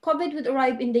if COVID would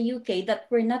arrive in the UK that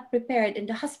we're not prepared and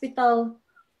the hospital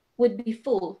would be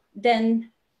full,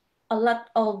 then a lot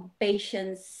of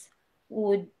patients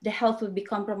the health would be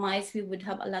compromised, we would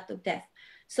have a lot of death.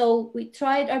 So we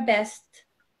tried our best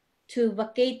to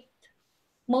vacate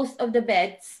most of the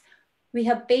beds. We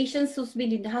have patients who's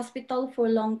been in the hospital for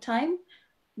a long time.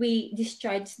 We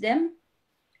discharged them.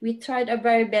 We tried our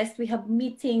very best. We have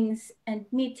meetings and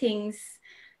meetings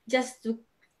just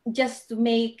to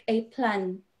make a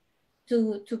plan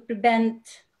to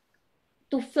prevent,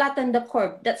 to flatten the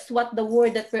curve. That's what the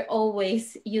word that we're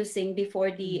always using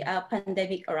before the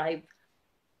pandemic arrived.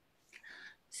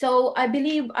 So I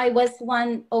believe I was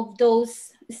one of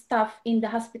those staff in the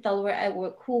hospital where I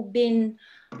work who've been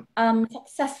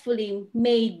successfully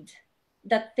made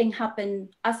that thing happen,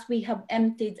 as we have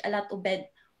emptied a lot of beds.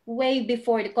 Way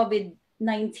before the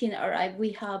COVID-19 arrived,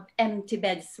 we have empty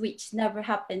beds, which never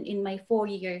happened in my 4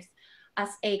 years as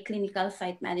a clinical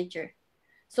site manager.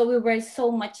 So we were so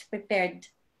much prepared.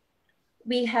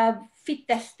 We have fit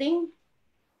testing.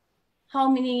 How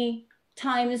many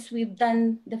times we've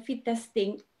done the fit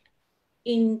testing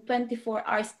in 24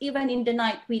 hours, even in the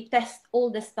night, we test all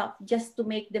the stuff just to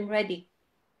make them ready.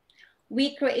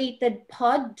 We created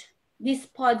pod. These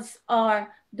pods are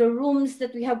the rooms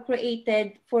that we have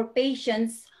created for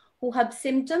patients who have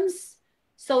symptoms.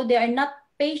 So they are not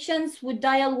patients who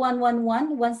dial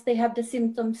 111 once they have the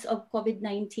symptoms of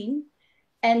COVID-19.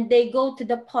 and they go to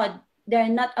the pod. They're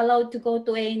not allowed to go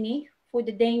to any for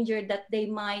the danger that they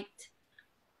might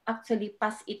actually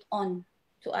pass it on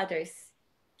to others.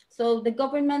 So the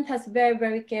government has very,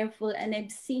 very careful, and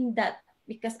I've seen that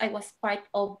because I was part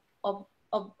of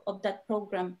that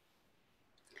program.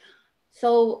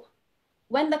 So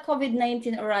when the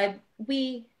COVID-19 arrived,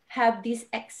 we have this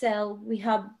Excel, we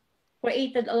have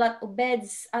created a lot of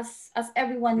beds. As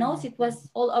everyone knows, it was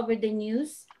all over the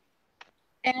news.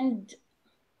 And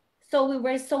so we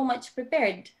were so much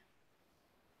prepared.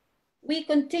 We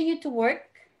continue to work,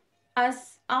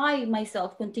 as I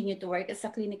myself continue to work as a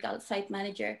clinical site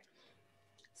manager.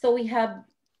 So we have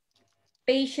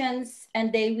patients,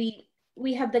 and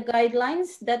we have the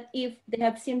guidelines that if they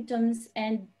have symptoms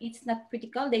and it's not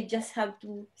critical, they just have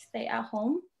to stay at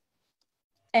home.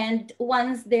 And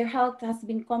once their health has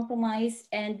been compromised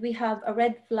and we have a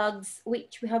red flags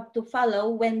which we have to follow,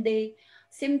 when the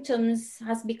symptoms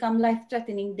has become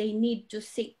life-threatening, they need to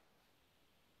seek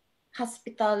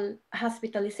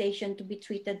hospitalization to be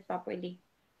treated properly.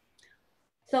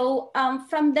 So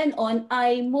from then on,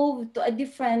 I moved to a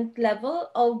different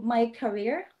level of my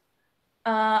career.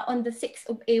 On the 6th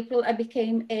of April, I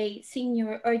became a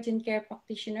senior urgent care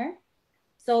practitioner.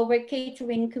 So we're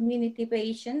catering community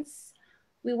patients.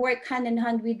 We work hand in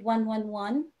hand with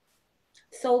 111.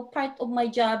 So part of my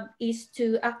job is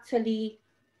to actually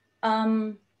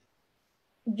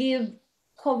give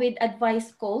COVID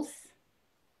advice calls,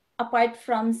 apart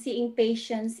from seeing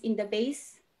patients in the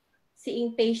base,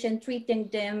 seeing patients, treating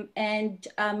them, and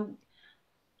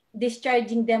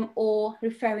discharging them or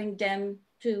referring them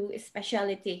to a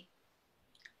specialty.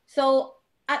 So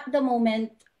at the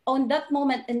moment, on that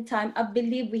moment in time, I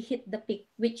believe we hit the peak,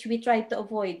 which we try to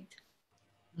avoid.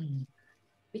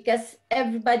 Because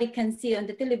everybody can see on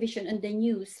the television and the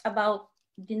news about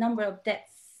the number of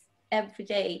deaths every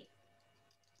day.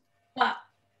 But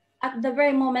at the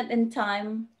very moment in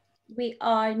time, we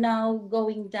are now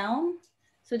going down.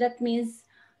 So that means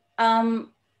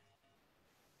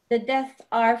the deaths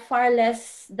are far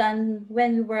less than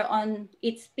when we were on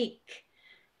its peak.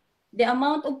 The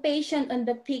amount of patients on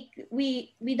the peak,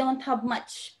 we don't have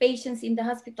much patients in the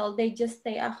hospital. They just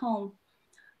stay at home.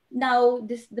 Now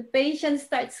the patient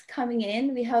starts coming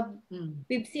in.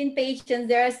 We've seen patients,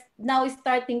 they're now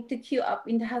starting to queue up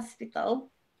in the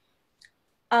hospital.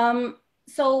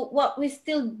 So what we're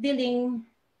still dealing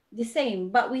the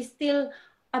same, but we still,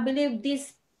 I believe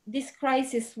this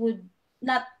crisis would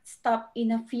not stop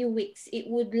in a few weeks. It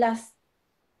would last,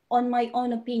 on my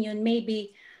own opinion,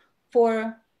 maybe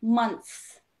for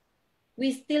months.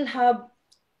 We still have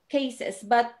cases,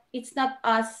 but it's not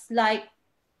as like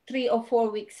 3 or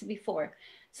 4 weeks before.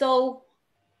 So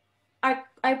our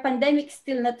pandemic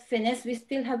still not finished. We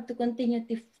still have to continue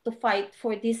to fight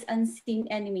for this unseen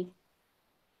enemy.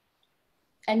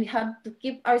 And we have to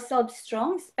keep ourselves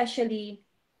strong, especially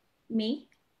me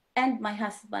and my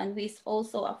husband, who is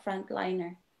also a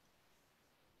frontliner.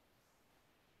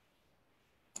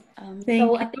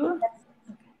 Thank you.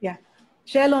 Yeah.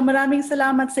 Shelo, maraming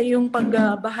salamat sa iyong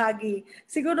pagbahagi.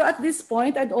 Siguro at this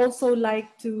point, I'd also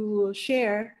like to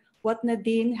share what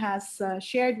Nadine has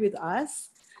shared with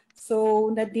us. So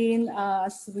Nadine,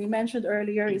 as we mentioned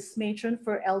earlier, is matron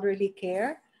for elderly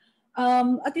care.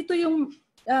 At ito yung,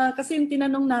 kasi yung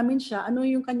tinanong namin siya, ano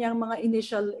yung kanyang mga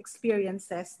initial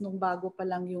experiences nung bago pa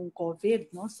lang yung COVID,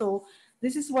 no? So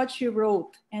this is what she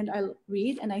wrote, and I'll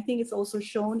read, and I think it's also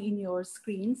shown in your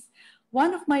screens.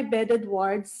 One of my bedded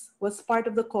wards was part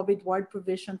of the COVID ward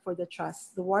provision for the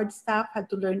trust. The ward staff had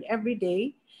to learn every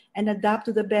day and adapt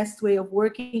to the best way of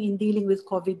working in dealing with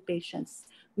COVID patients.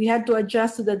 We had to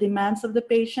adjust to the demands of the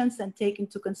patients and take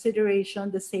into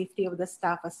consideration the safety of the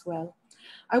staff as well.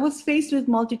 I was faced with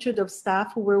a multitude of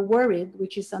staff who were worried,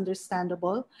 which is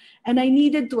understandable, and I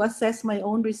needed to assess my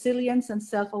own resilience and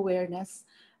self-awareness,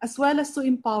 as well as to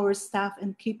empower staff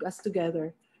and keep us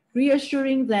together,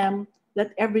 reassuring them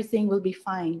that everything will be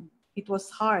fine. It was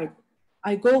hard.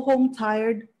 I go home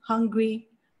tired, hungry,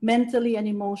 mentally and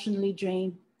emotionally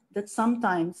drained, that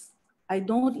sometimes I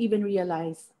don't even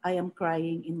realize I am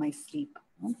crying in my sleep.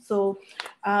 So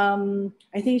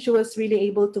I think she was really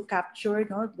able to capture,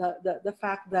 the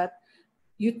fact that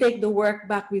you take the work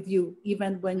back with you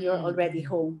even when you're already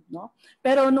home, no?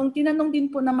 Pero nung tinanong din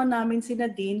po naman namin si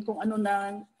Nadine kung ano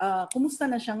na, kumusta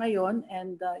na siya ngayon,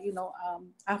 and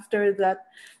after that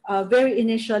very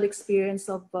initial experience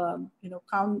of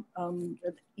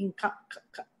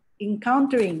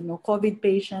encountering COVID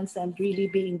patients and really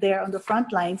being there on the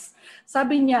front lines,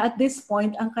 sabi niya at this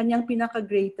point ang kanyang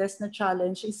pinaka-greatest na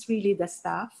challenge is really the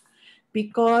staff,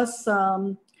 because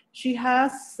she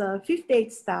has 58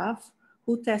 staff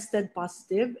who tested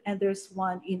positive, and there's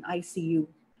one in ICU.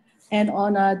 And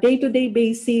on a day-to-day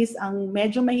basis, ang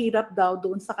medyo mahirap daw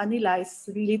doon sa kanila is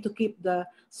really to keep the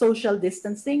social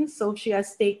distancing. So she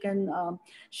has taken,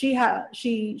 she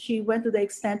went to the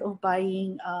extent of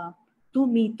buying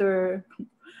 2-meter,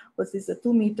 what's this, a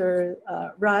 2-meter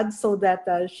rod so that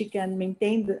she can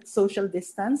maintain the social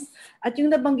distance. At yung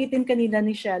nabanggitin kanina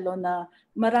ni Shelo na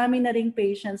marami na ring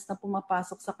patients na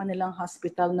pumapasok sa kanilang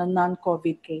hospital na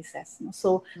non-COVID cases. No?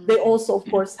 So they also, of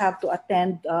course, have to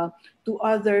attend to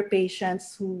other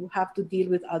patients who have to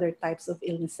deal with other types of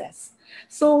illnesses.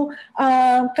 So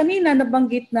kanina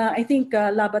nabanggit na, I think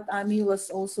Labat Ami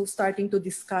was also starting to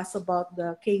discuss about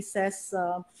the cases,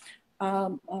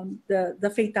 the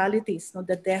fatalities, no,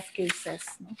 the death cases.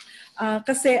 No?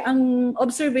 Kasi ang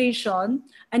observation,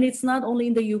 and it's not only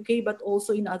in the UK but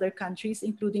also in other countries,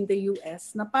 including the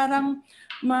US, na parang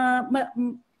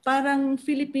parang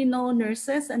Filipino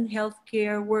nurses and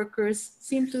healthcare workers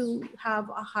seem to have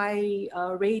a high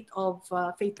rate of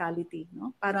fatality.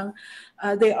 No? Parang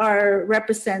they are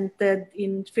represented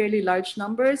in fairly large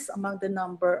numbers among the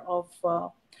number of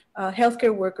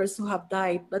healthcare workers who have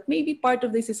died. But maybe part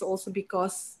of this is also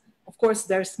because, of course,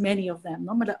 there's many of them,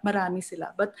 no? Marami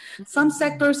sila. But some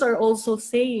sectors are also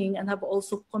saying and have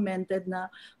also commented na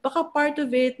baka part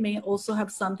of it may also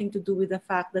have something to do with the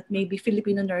fact that maybe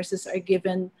Filipino nurses are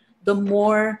given the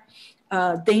more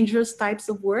dangerous types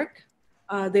of work.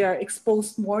 They are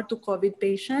exposed more to COVID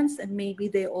patients, and maybe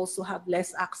they also have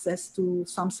less access to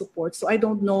some support. So I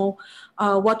don't know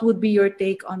what would be your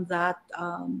take on that.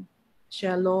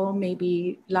 Shelo,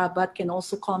 maybe Labat can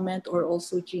also comment, or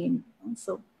also Jean.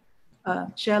 So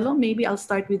Shelo, maybe I'll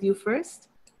start with you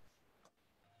first.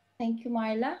 Thank you,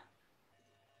 Marla.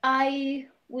 I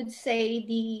would say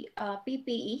the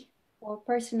PPE, or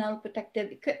personal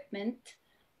protective equipment,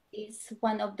 is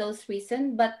one of those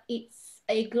reasons, but it's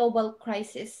a global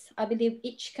crisis. I believe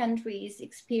each country is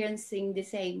experiencing the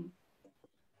same.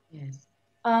 Yes.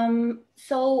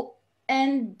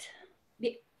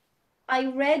 I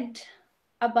read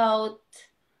about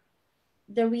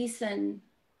the reason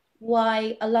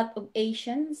why a lot of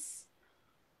Asians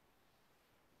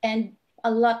and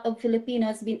a lot of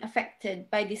Filipinos have been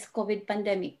affected by this COVID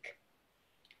pandemic.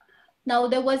 Now,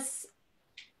 it was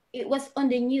on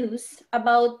the news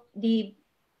about the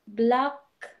Black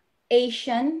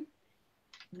Asian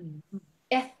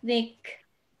ethnic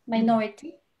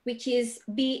minority, which is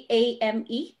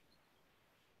BAME.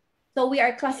 So we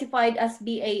are classified as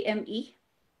BAME.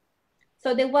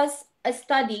 So there was a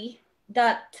study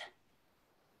that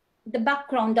the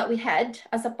background that we had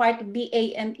as a part of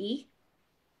BAME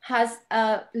has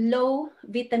a low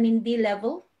vitamin D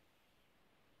level,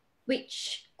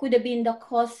 which could have been the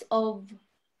cause of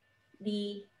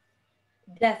the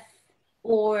death,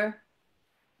 or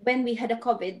when we had a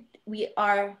COVID, we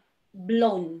are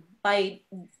blown by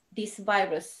this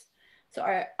virus. So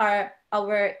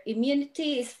our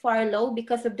immunity is far low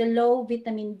because of the low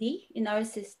vitamin D in our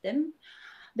system.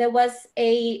 There was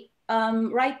a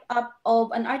write-up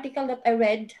of an article that I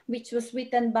read, which was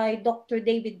written by Dr.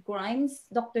 David Grimes.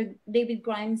 Dr. David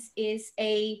Grimes is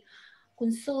a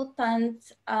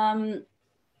consultant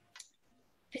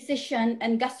physician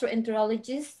and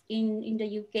gastroenterologist in the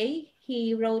UK.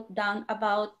 He wrote down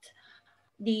about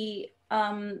the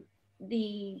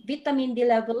vitamin D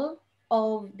level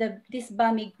of this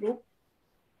BAMI group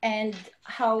and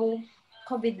how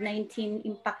COVID-19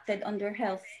 impacted on their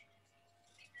health.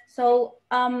 So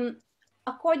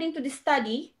according to the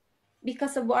study,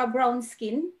 because of our brown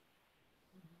skin,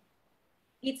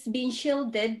 it's been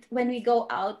shielded when we go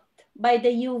out by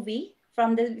the UV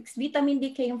from the vitamin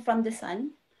D came from the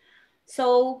sun.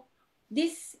 So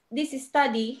this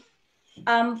study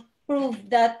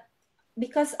proved that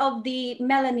because of the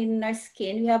melanin in our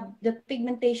skin, we have the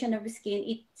pigmentation of the skin,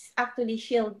 it's actually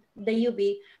shield the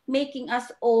UV, making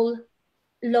us all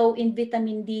low in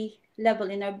vitamin D level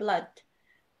in our blood.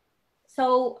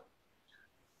 So,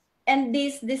 and the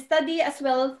study as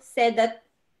well said that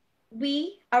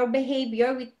our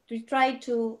behavior, we try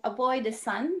to avoid the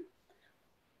sun.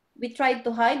 We tried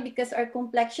to hide because our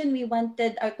complexion, we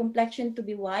wanted our complexion to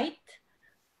be white,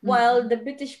 while the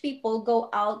British people go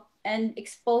out and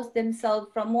expose themselves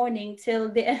from morning till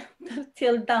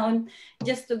down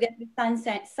just to get the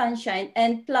sunshine.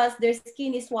 And plus their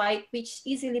skin is white, which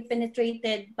easily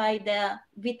penetrated by the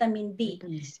vitamin D.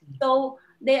 So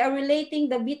they are relating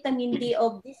the vitamin D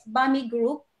of this BAMI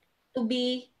group to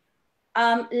be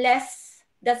less.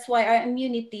 That's why our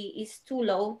immunity is too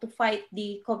low to fight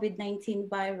the COVID-19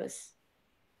 virus.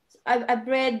 I've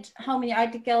read how many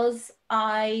articles.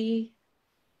 I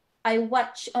I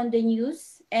watch on the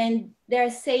news and they're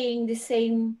saying the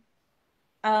same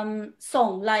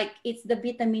song, like it's the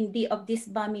vitamin D of this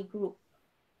BAMI group.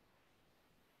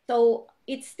 So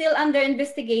it's still under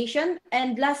investigation.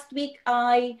 And last week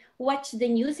I watched the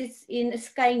news, it's in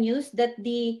Sky News, that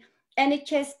the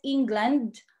NHS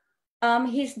England,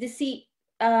 he's the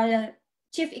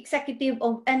chief executive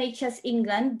of NHS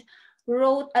England,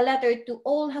 wrote a letter to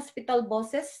all hospital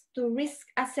bosses to risk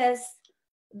assess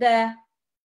the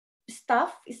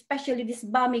staff, especially this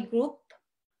BAMI group,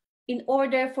 in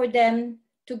order for them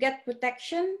to get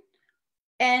protection.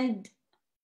 And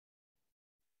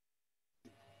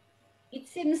it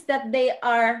seems that they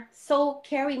are so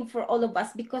caring for all of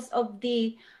us because of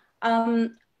the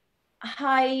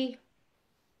high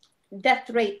death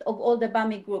rate of all the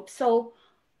BAMI groups. So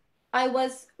I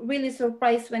was really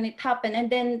surprised when it happened. And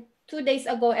then 2 days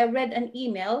ago, I read an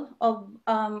email of,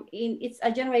 it's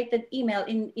a generated email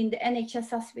in the NHS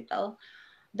hospital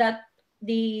that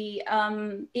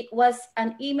it was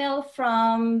an email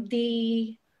from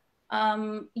the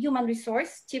human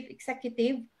resource chief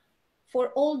executive for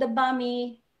all the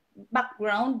BAMI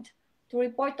background to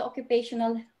report to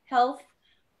occupational health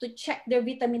to check their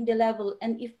vitamin D level.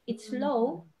 And if it's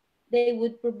low, they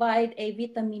would provide a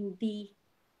vitamin D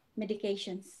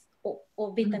medications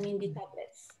or vitamin D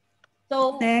tablets.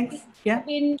 So Thanks. Yeah.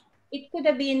 it could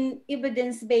have been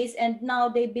evidence-based, and now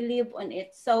they believe on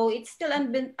it. So it's still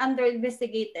under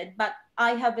investigated, but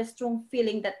I have a strong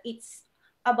feeling that it's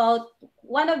about,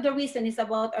 one of the reasons is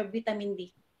about our vitamin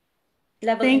D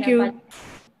level. Thank in our you. body.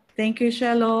 Thank you,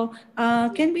 Shelo.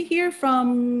 Can we hear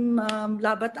from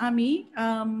Labat Ami?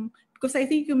 Because I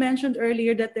think you mentioned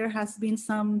earlier that there has been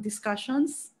some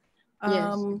discussions.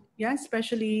 Yes. Yeah,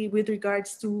 especially with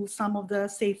regards to some of the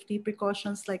safety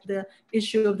precautions, like the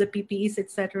issue of the PPEs,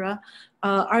 etc.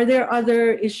 Are there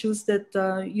other issues that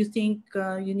you think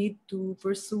you need to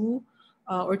pursue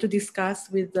or to discuss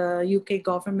with the UK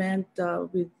government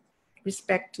with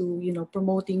respect to,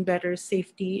 promoting better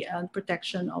safety and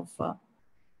protection of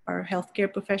our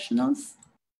healthcare professionals?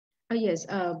 Yes.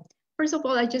 First of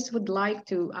all, I just would like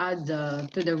to add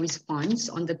to the response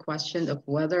on the question of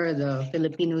whether the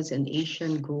Filipinos and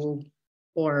Asian group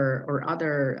or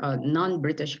other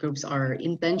non-British groups are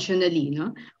intentionally,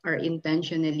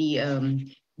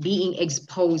 being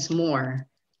exposed more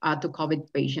to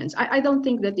COVID patients. I don't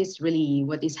think that is really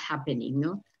what is happening,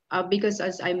 no? Because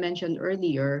as I mentioned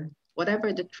earlier,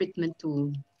 whatever the treatment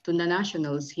to the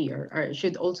nationals here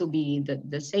should also be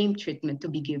the same treatment to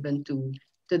be given to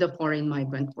the foreign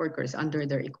migrant workers under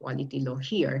their equality law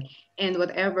here. And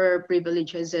whatever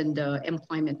privileges and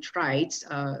employment rights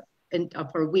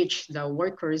for which the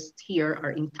workers here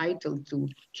are entitled to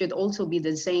should also be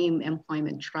the same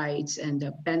employment rights and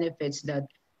the benefits that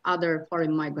other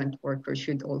foreign migrant workers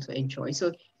should also enjoy.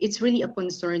 So it's really a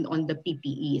concern on the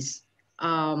PPEs.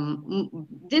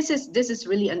 This is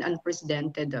really an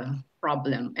unprecedented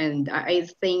problem, and I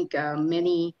think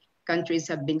many countries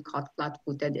have been caught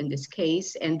flat-footed in this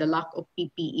case, and the lack of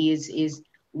PPEs is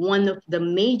one of the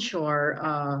major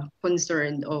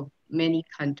concern of many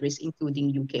countries,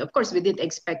 including UK. Of course, we didn't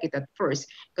expect it at first,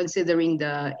 considering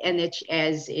the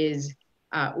NHS is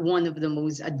one of the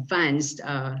most advanced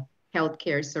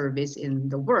healthcare service in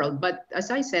the world. But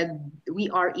as I said, we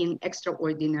are in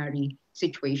extraordinary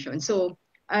situation. So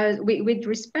with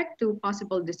respect to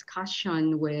possible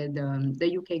discussion with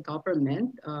the UK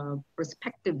government,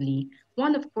 prospectively,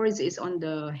 one, of course, is on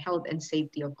the health and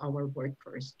safety of our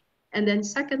workers. And then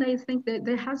second, I think that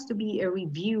there has to be a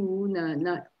review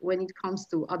when it comes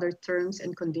to other terms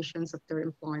and conditions of their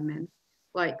employment,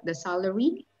 like the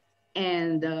salary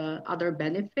and other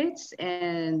benefits,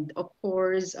 and of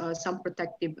course, some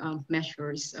protective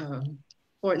measures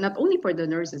for not only for the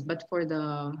nurses, but for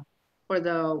the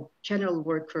general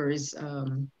workers,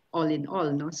 all in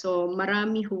all, no? So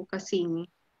marami ho kasing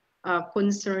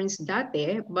concerns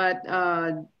dati, but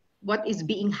what is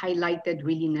being highlighted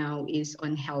really now is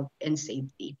on health and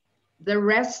safety. The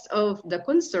rest of the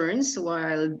concerns,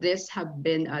 while this have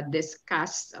been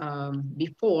discussed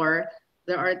before,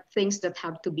 there are things that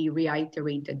have to be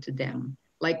reiterated to them,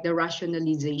 like the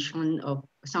rationalization of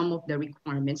some of the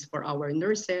requirements for our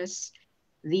nurses.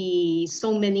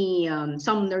 Some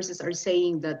nurses are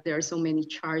saying that there are so many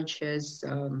charges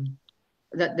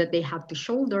that they have to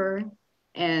shoulder,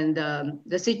 and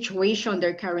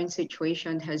their current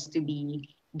situation has to be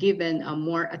given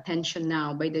more attention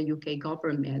now by the UK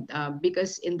government,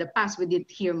 because in the past we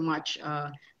didn't hear much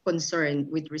concern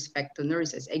with respect to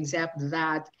nurses, except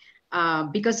that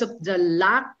because of the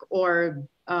lack or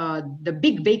the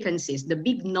big vacancies, the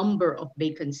big number of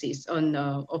vacancies on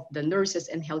of the nurses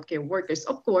and healthcare workers.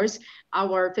 Of course,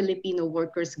 our Filipino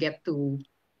workers get to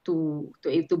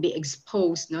be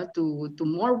exposed, no, to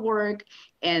more work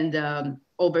and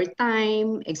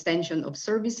overtime, extension of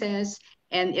services.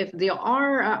 And if there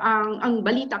are, ang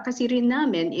balita kasi rin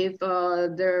namin, if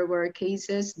there were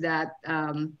cases that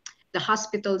the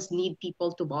hospitals need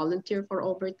people to volunteer for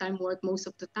overtime work, most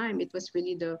of the time it was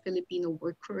really the Filipino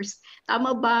workers.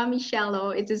 Tama ba, Michelle?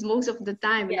 Oh, it is most of the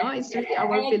time, Yes, no? It's yes, really I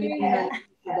our agree. Filipino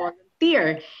who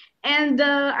volunteer. And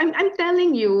I'm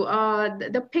telling you,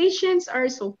 the patients are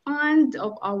so fond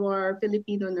of our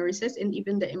Filipino nurses and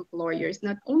even the employers,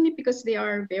 not only because they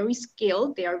are very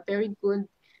skilled, they are very good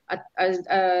at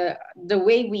the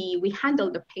way we handle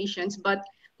the patients, but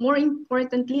more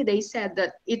importantly, they said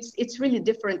that it's really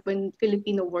different when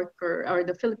Filipino worker or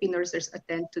the Filipino nurses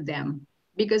attend to them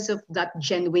because of that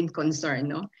genuine concern,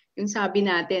 no? Yung sabi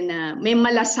natin na may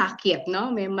malasakit, no?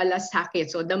 May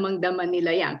malasakit. So damang-dama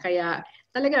nila yan. Kaya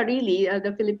talaga really,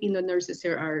 the Filipino nurses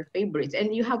here are favorites. And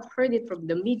you have heard it from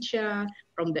the media,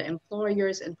 from the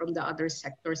employers, and from the other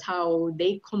sectors, how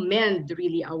they commend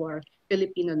really our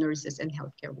Filipino nurses and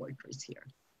healthcare workers here.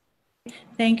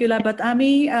 Thank you, Labat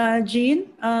Ami. Jean,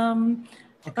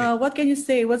 Okay. what can you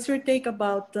say? What's your take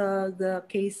about the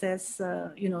cases,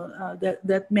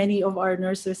 that many of our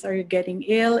nurses are getting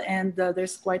ill, and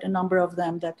there's quite a number of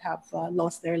them that have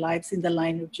lost their lives in the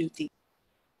line of duty?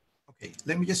 Okay,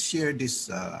 let me just share this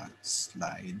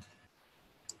slide.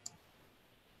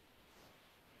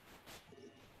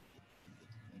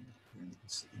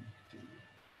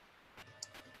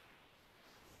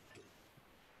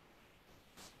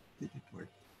 Did it work?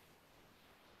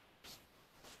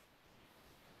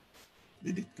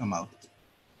 Did it come out?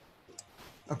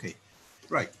 Okay,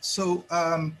 right. So,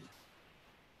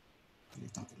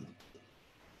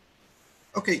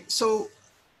 okay, so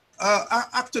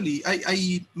actually,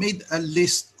 I made a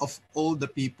list of all the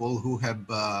people who have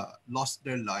lost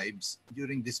their lives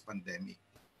during this pandemic.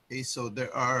 Okay, so there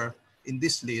are in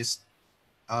this list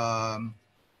 20,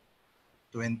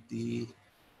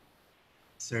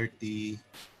 30,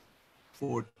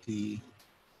 40.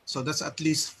 So that's at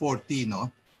least 40,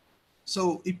 no?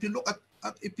 So if you look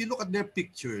at their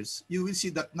pictures, you will see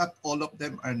that not all of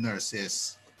them are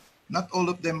nurses. Not all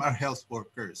of them are health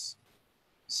workers.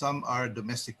 Some are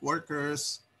domestic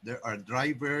workers, there are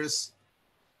drivers,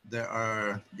 there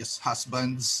are just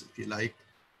husbands, if you like.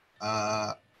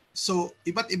 So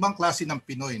iba't ibang klase ng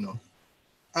Pinoy, no?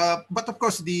 But of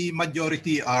course, the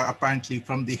majority are apparently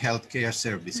from the healthcare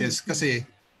services. Kasi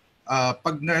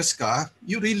pag nurse ka,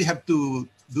 you really have to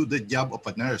do the job of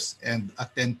a nurse and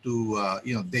attend to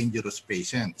dangerous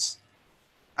patients.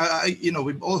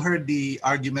 We've all heard the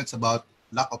arguments about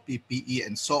lack of PPE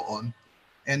and so on,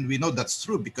 and we know that's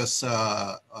true because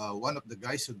one of the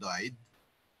guys who died,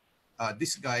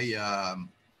 this guy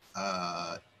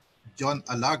John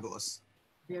Alagos,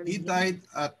 he died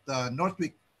at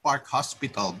Northwick Park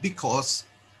Hospital because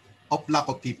of lack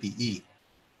of PPE,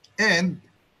 and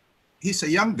he's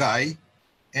a young guy.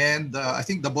 And I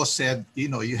think the boss said,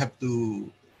 you have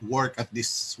to work at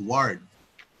this ward.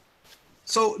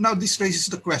 So now this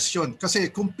raises the question, kasi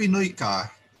kung Pinoy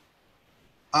ka,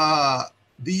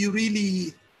 do you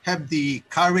really have the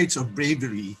courage or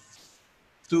bravery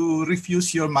to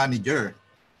refuse your manager?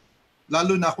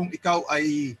 Lalo na kung ikaw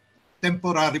ay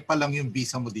temporary pa lang yung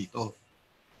visa mo dito.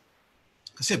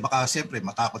 Kasi baka siyempre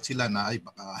matakot sila na ay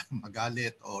baka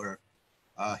magalit or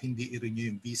hindi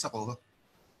i-renew yung visa ko.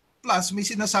 Plus, may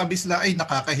sinasabi sila, ay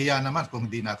nakakahiya naman kung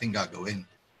hindi natin gagawin.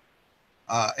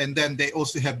 And then they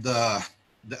also have the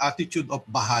attitude of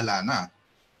bahala na.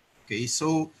 Okay,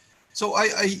 so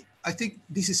I think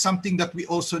this is something that we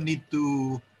also need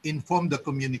to inform the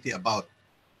community about.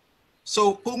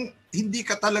 So kung hindi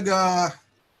ka talaga,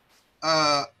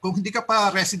 kung hindi ka pa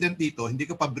resident dito, hindi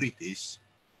ka pa British,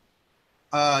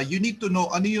 you need to know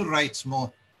ano yung rights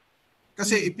mo.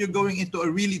 Kasi if you're going into a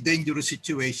really dangerous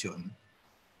situation,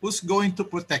 who's going to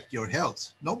protect your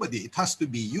health? Nobody. It has to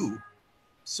be you.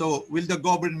 So will the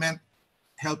government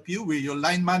help you? Will your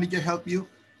line manager help you?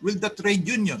 Will the trade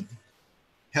union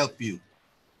help you?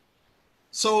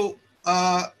 So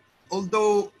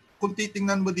although kung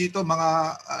titingnan mo dito,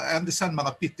 I understand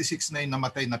mga 56 na yung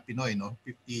namatay na Pinoy, no?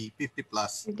 50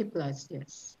 plus. 50 plus,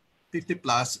 yes. 50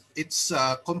 plus. It's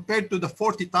compared to the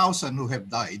 40,000 who have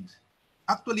died,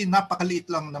 actually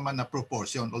napakaliit lang naman na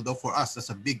proportion, although for us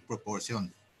that's a big proportion.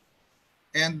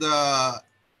 And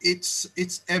it's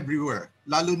everywhere.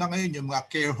 Lalo na ngayon yung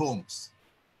mga care homes.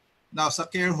 Now sa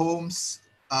care homes,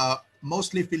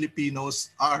 mostly Filipinos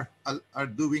are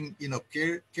doing, you know,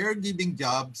 caregiving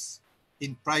jobs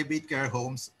in private care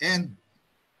homes and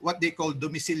what they call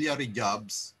domiciliary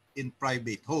jobs in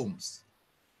private homes.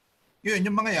 Yun,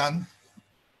 yung mga yan,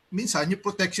 minsan yung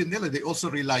protection nila, they also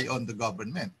rely on the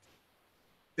government.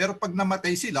 Pero pag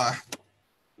namatay sila,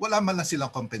 wala man lang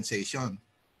silang compensation.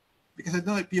 Because I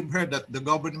don't know if you've heard that the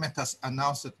government has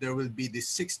announced that there will be this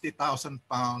 60,000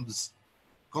 pounds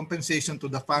compensation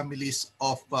to the families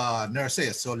of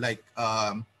nurses. So like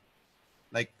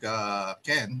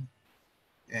Ken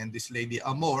and this lady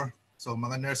Amor. So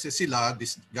mga nurses sila,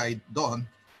 this guy Don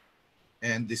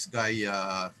and this guy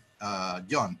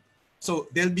John. So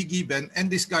they'll be given, and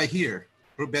this guy here,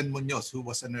 Ruben Munoz, who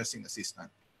was a nursing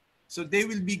assistant. So they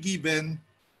will be given,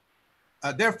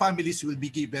 their families will be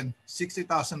given 60,000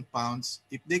 pounds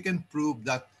if they can prove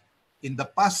that in the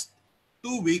past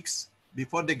 2 weeks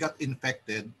before they got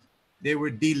infected, they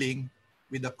were dealing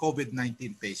with a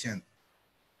COVID-19 patient.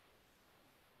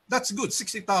 That's good.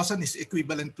 60,000 is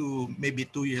equivalent to maybe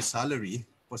 2 years' salary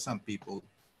for some people.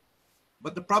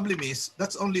 But the problem is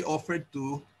that's only offered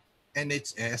to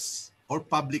NHS or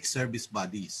public service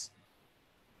bodies.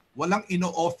 Walang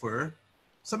ino-offer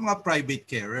sa mga private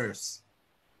carers.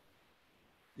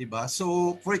 Diba?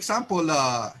 So, for example,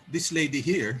 this lady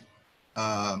here,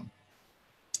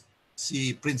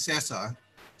 si Prinsesa,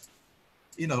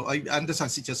 you know, I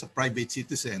understand she's just a private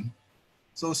citizen.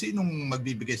 So, sinong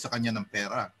magbibigay sa kanya ng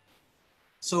pera?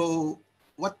 So,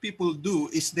 what people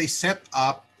do is they set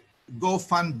up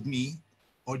GoFundMe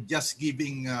or just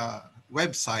giving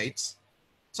websites.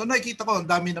 So, nakikita ko, ang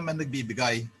dami naman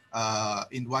nagbibigay.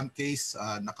 In one case,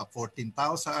 naka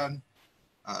 14,000,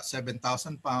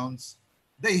 7,000 pounds.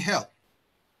 They help.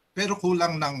 Pero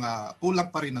kulang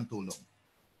pa rin ng tulong.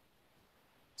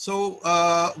 So,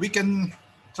 we can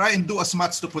try and do as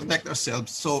much to protect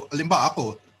ourselves. So, alimba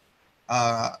ako,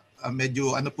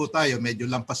 medyo medyo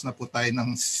lampas na po tayo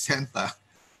ng 60.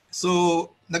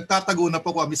 So, nagtatago na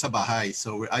po kami sa bahay.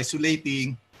 So, we're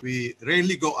isolating. We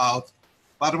rarely go out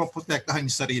para maprotektahan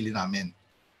yung sarili namin.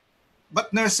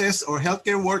 But nurses or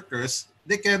healthcare workers,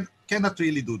 they cannot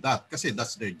really do that kasi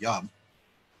that's their job.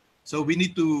 So, we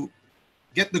need to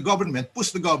get the government, push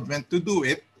the government to do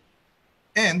it,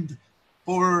 and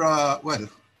for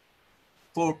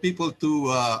for people to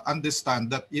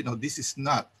understand that, you know, this is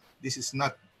not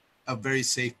a very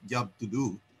safe job to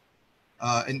do,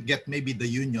 and get maybe the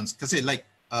unions, kasi like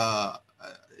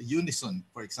Unison,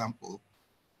 for example,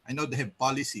 I know they have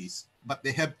policies, but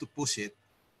they have to push it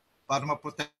para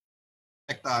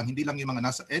maprotektahan hindi lang yung mga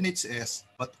nasa NHS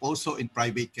but also in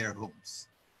private care homes.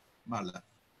 Marla.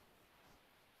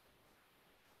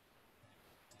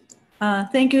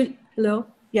 Thank you. Hello.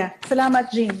 Yeah,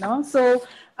 salamat Jean. No? So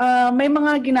may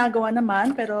mga ginagawa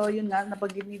naman, pero yun nga,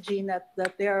 nabanggit ni Jean that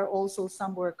there are also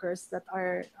some workers that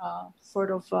are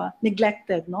sort of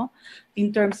neglected, no,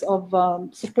 in terms of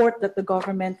support that the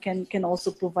government can also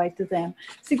provide to them.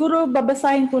 Siguro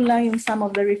babasahin ko lang yung some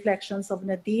of the reflections of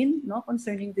Nadine, no,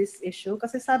 concerning this issue.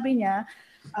 Kasi sabi niya,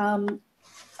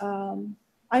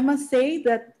 I must say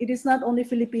that it is not only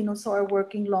Filipinos who are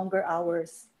working longer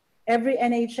hours. Every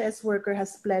NHS worker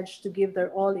has pledged to give their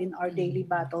all in our daily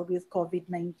battle with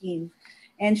COVID-19.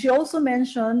 And she also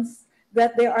mentions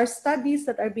that there are studies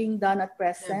that are being done at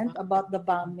present about the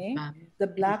BAME, the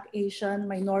Black, Asian,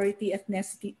 minority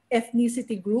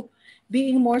ethnicity group,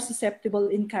 being more susceptible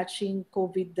in catching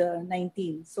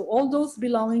COVID-19. So all those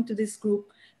belonging to this group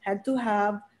had to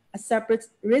have a separate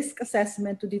risk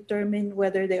assessment to determine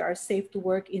whether they are safe to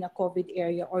work in a COVID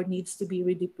area or needs to be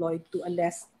redeployed to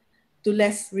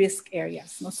less risk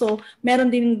areas. No? So,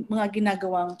 meron din mga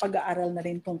ginagawang pag-aaral na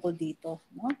rin tungkol dito.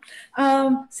 No?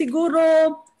 Siguro,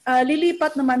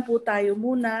 lilipat naman po tayo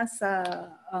muna sa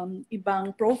ibang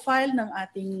profile ng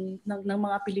ng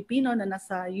mga Pilipino na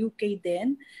nasa UK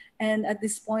din. And at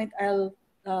this point,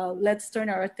 let's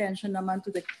turn our attention naman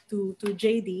to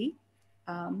JD.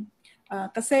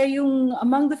 Kasi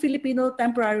among the Filipino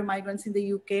temporary migrants in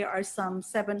the UK are some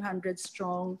 700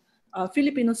 strong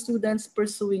Filipino students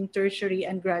pursuing tertiary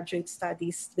and graduate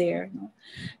studies there. No?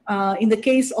 In the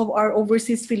case of our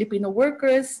overseas Filipino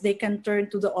workers, they can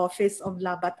turn to the office of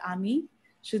Labat Ami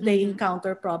should they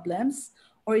encounter problems.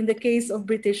 Or in the case of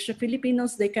British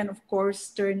Filipinos, they can, of course,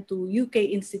 turn to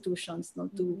UK institutions, no,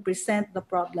 to present the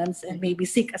problems and maybe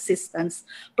seek assistance,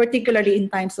 particularly in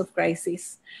times of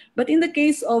crisis. But in the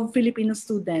case of Filipino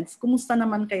students, kumusta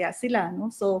naman kaya sila?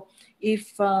 No? So if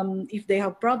they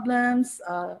have problems,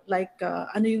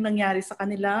 ano yung nangyari sa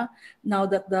kanila now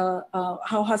that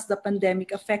how has the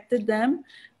pandemic affected them?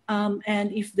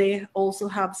 and if they also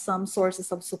have some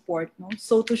sources of support. No?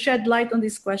 So to shed light on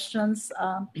these questions,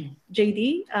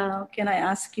 JD, can I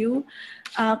ask you,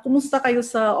 kumusta kayo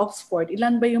sa Oxford?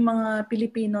 Ilan ba yung mga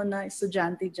Pilipino na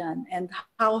estudyante dyan? And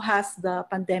how has the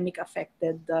pandemic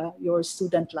affected your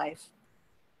student life?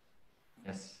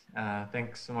 Yes,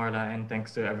 thanks, Marla, and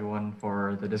thanks to everyone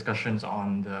for the discussions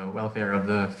on the welfare of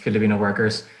the Filipino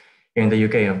workers here in the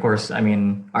UK. Of course, I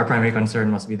mean, our primary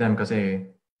concern must be them because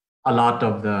a lot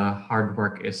of the hard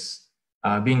work is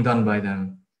being done by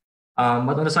them.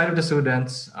 But on the side of the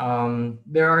students,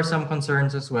 there are some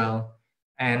concerns as well.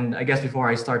 And I guess before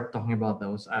I start talking about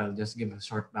those, I'll just give a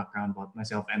short background about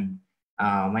myself and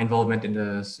my involvement in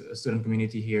the student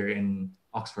community here in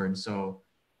Oxford. So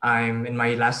I'm in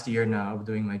my last year now of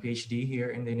doing my PhD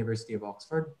here in the University of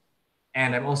Oxford.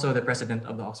 And I'm also the president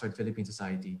of the Oxford Philippine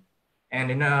Society. And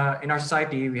in our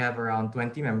society, we have around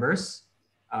 20 members.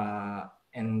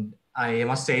 And I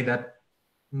must say that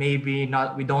maybe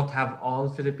we don't have all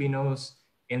Filipinos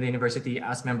in the university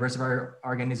as members of our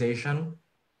organization.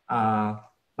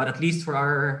 But at least for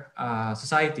our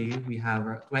society, we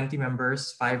have 20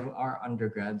 members, 5 are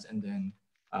undergrads, and then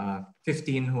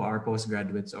 15 who are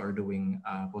postgraduates or doing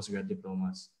postgrad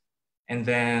diplomas. And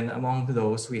then among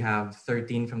those, we have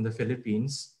 13 from the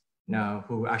Philippines now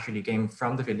who actually came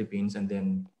from the Philippines and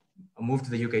then moved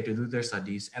to the UK to do their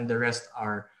studies. And the rest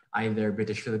are either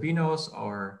British Filipinos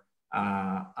or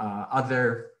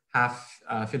other half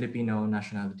Filipino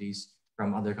nationalities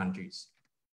from other countries.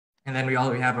 And then we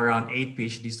have around 8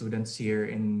 PhD students here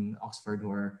in Oxford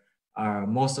who are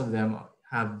most of them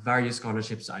have various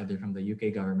scholarships either from the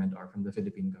UK government or from the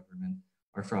Philippine government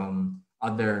or from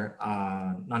other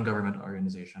non-government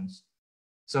organizations.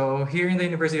 So here in the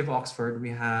University of Oxford,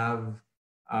 we are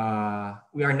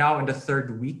now in the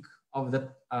 3rd week of the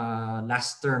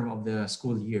last term of the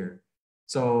school year.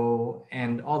 So,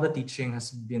 and all the teaching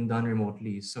has been done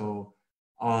remotely. So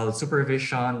all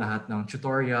supervision, lahat ng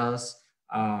tutorials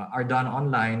are done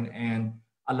online, and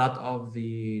a lot of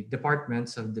the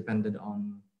departments have depended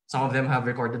on, some of them have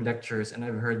recorded lectures, and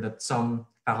I've heard that some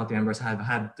faculty members have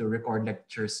had to record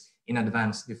lectures in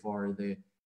advance before the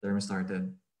term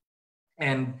started.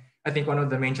 And I think one of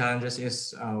the main challenges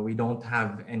is we don't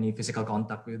have any physical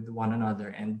contact with one another.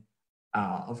 And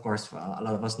of course, a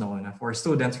lot of us know, and for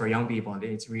students, for young people,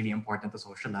 it's really important to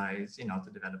socialize, to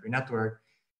develop your network.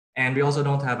 And we also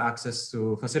don't have access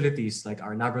to facilities like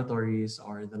our laboratories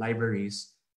or the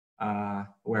libraries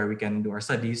where we can do our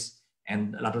studies.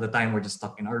 And a lot of the time, we're just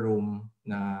stuck in our room,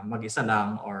 na mag-isa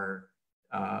lang, or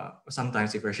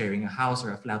sometimes if we're sharing a house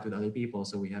or a flat with other people,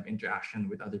 so we have interaction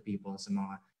with other people sa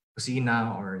mga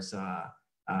kusina or sa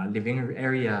living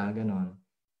area, ganon.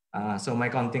 So may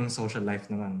konting social life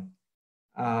naman.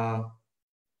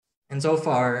 And so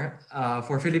far,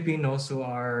 for Filipinos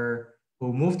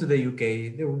who moved to the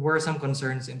UK, there were some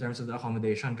concerns in terms of the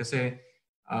accommodation kasi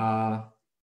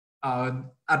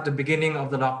at the beginning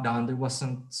of the lockdown, there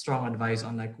wasn't strong advice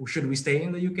on like, should we stay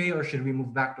in the UK or should we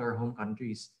move back to our home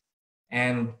countries?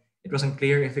 And it wasn't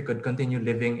clear if we could continue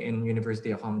living in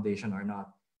university accommodation or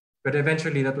not. But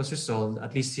eventually that was resolved,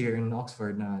 at least here in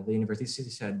Oxford, the university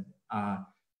said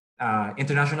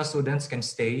international students can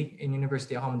stay in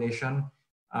university accommodation,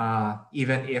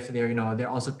 even if they're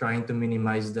also trying to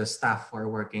minimize the staff who are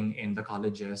working in the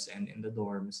colleges and in the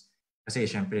dorms. Kasi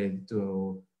syempre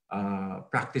to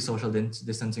practice social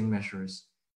distancing measures,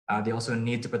 they also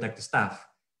need to protect the staff.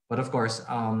 But of course,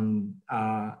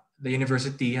 the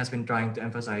university has been trying to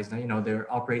emphasize that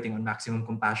they're operating on maximum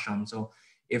compassion. So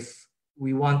if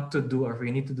we want to do or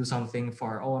we need to do something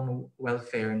for our own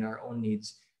welfare and our own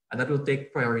needs, that will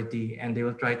take priority, and they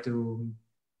will try to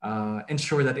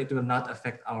ensure that it will not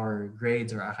affect our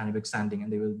grades or academic standing,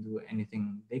 and they will do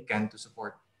anything they can to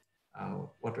support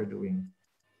what we're doing.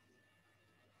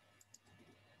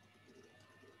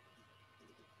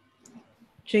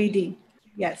 JD,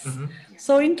 yes. Mm-hmm.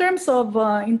 So in terms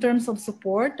of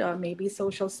support, maybe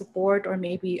social support or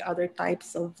maybe other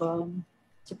types of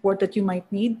support that you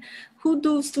might need, who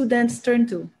do students turn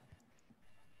to?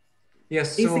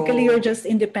 Yes. Basically, you're just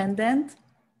independent.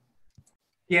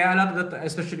 Yeah, a lot of that,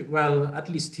 especially, well, at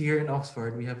least here in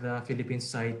Oxford, we have the Philippine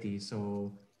Society,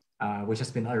 so which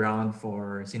has been around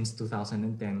since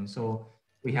 2010. So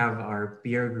we have our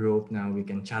peer group now. We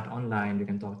can chat online. We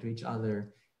can talk to each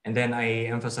other. And then I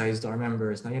emphasize to our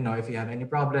members, now, if you have any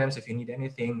problems, if you need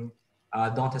anything,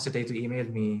 don't hesitate to email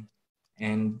me.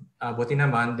 And buti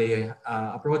naman, they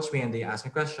approach me and they ask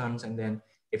me questions. And then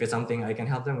if it's something I can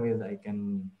help them with, I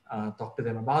can talk to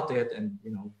them about it and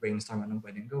brainstorm anong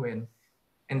pwedeng gawin.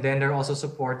 And then there are also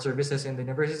support services in the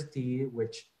university,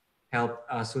 which help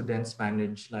students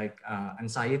manage like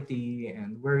anxiety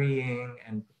and worrying,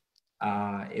 and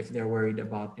if they're worried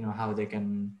about how they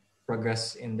can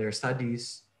progress in their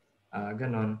studies,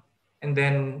 ganon. And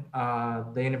then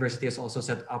the university has also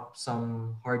set up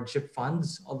some hardship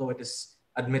funds, although it is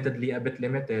admittedly a bit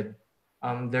limited.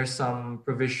 There's some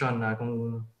provision na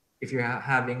kung if you're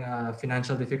having a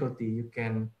financial difficulty, you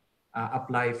can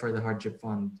apply for the hardship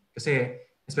fund. Kasi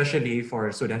especially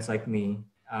for students like me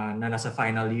na nasa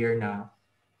final year na,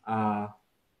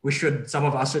 some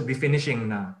of us should be finishing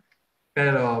na.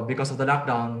 Pero because of the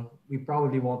lockdown, we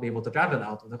probably won't be able to travel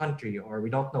out of the country, or we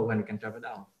don't know when we can travel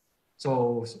out.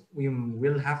 So we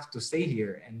will have to stay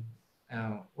here, and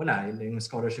wala, yung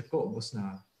scholarship ko, ubos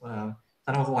na.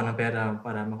 Saan ako kuha ng pera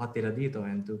para makatira dito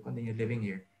and to continue living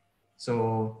here.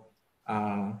 So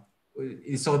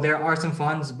there are some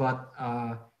funds, but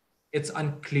it's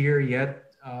unclear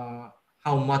yet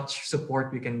how much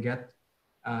support we can get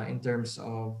in terms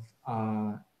of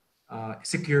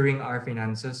securing our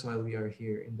finances while we are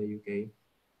here in the UK.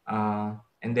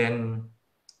 And then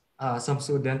some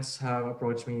students have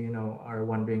approached me, are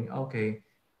wondering, okay,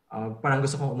 parang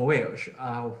gusto kong umuwi.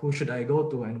 Who should I go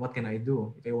to and what can I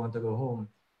do if I want to go home?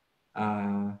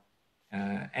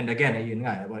 And again, yun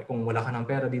nga, kung wala ka ng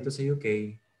pera dito sa UK,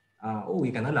 uwi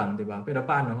ka na lang, di ba? Pero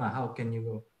paano nga? How can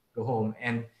you go home?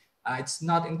 And it's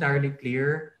not entirely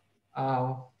clear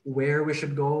where we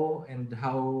should go and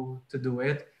how to do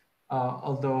it.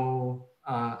 Although,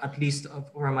 at least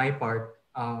for my part,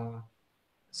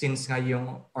 since nga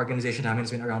yung organization namin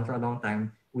has been around for a long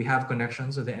time, we have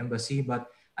connections with the embassy,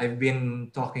 but I've been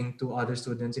talking to other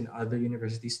students in other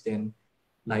universities then,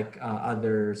 like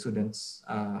other students,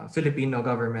 Filipino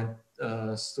government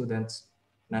students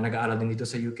na nag-aaral din dito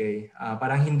sa UK.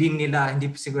 Parang hindi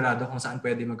sigurado kung saan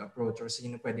pwede mag-approach or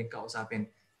sino pwedeng kausapin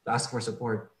to ask for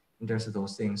support in terms of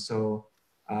those things. So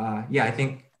yeah, I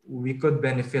think we could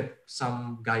benefit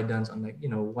some guidance on like,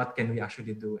 what can we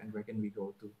actually do and where can we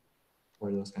go to for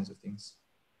those kinds of things.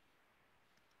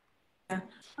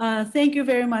 Thank you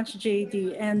very much,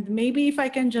 JD. And maybe if I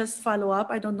can just follow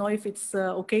up, I don't know if it's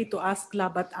okay to ask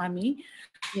Labat Ami.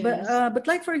 Yes. But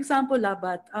like, for example,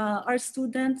 Labat,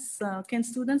 can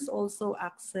students also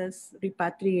access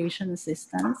repatriation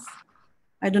assistance?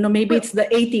 I don't know, maybe it's the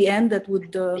ATN that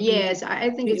would yes, I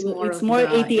think it's more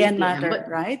ATN matter, but,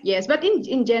 right? Yes, but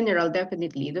in general,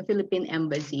 definitely the Philippine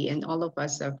Embassy and all of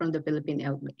us from the Philippine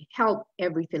Embassy help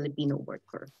every Filipino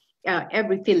worker,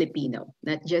 every Filipino,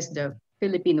 not just the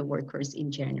Filipino workers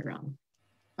in general.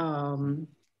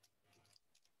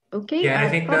 Okay. Yeah, I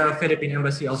think the Philippine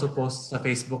Embassy also posts sa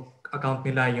Facebook account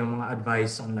nila yung mga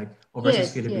advice on like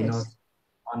overseas Filipinos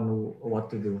on what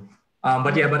to do.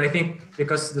 But I think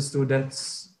because the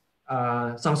students,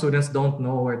 some students don't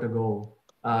know where to go,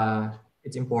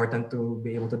 it's important to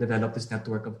be able to develop this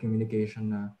network of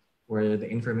communication where the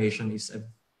information is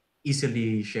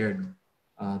easily shared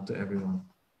to everyone.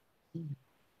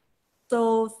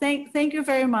 So thank you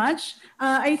very much.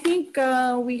 I think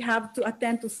we have to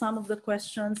attend to some of the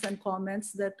questions and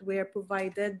comments that were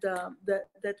provided,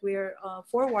 that were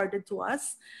forwarded to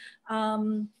us.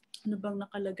 Ano bang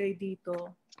nakalagay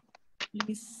dito?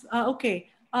 Please.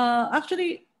 Okay.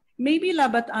 Actually, maybe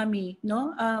Labat Ami,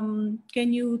 no?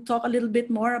 Can you talk a little bit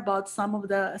more about some of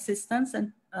the assistance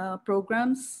and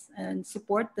programs and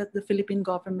support that the Philippine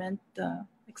government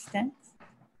extends?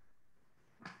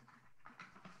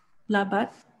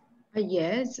 Labat?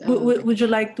 Yes. Would you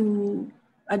like to?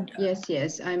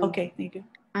 Yes. Okay. Thank you.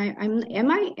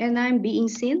 I'm being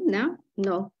seen now?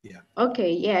 No. Yeah.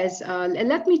 Okay. Yes.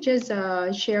 Let me just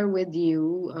share with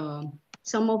you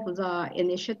some of the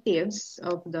initiatives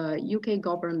of the UK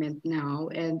government now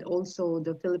and also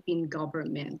the Philippine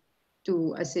government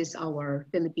to assist our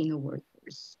Filipino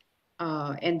workers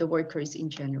and the workers in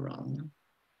general.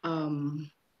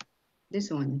 This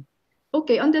one.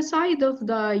 Okay, on the side of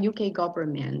the UK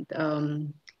government,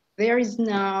 there is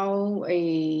now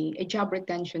a job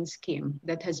retention scheme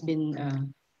that has been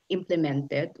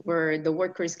implemented where the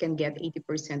workers can get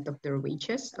 80% of their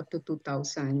wages up to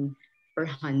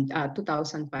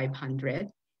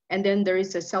 2,500. And then there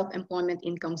is a self-employment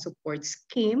income support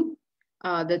scheme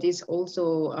that is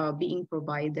also being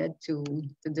provided to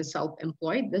the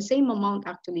self-employed. The same amount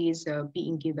actually is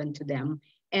being given to them.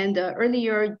 And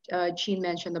earlier, Jean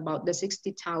mentioned about the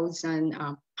 60,000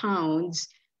 pounds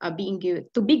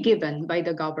to be given by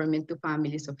the government to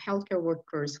families of healthcare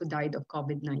workers who died of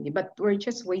COVID-19. But we're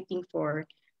just waiting for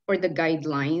the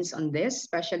guidelines on this,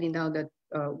 especially now that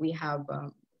we have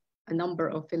a number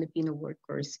of Filipino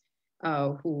workers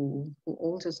who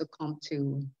also succumbed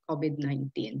to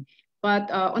COVID-19. But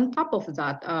on top of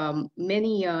that,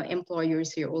 many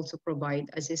employers here also provide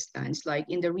assistance. Like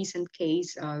in the recent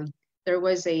case, there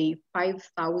was a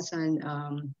 5,000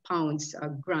 pounds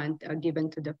grant given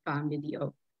to the family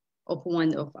of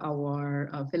one of our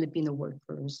Filipino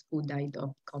workers who died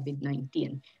of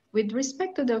COVID-19. With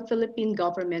respect to the Philippine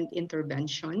government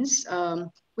interventions,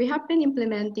 we have been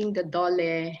implementing the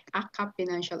DOLE ACAP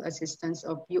financial assistance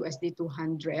of USD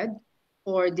 200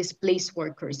 for displaced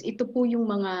workers. Ito po yung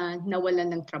mga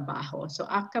nawalan ng trabaho. So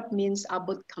ACAP means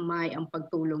abot kamay ang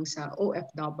pagtulong sa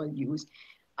OFWs.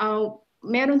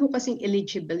 Meron ho kasing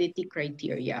eligibility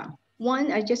criteria.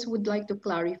 One, I just would like to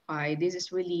clarify, this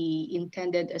is really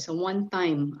intended as a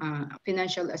one-time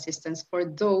financial assistance for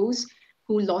those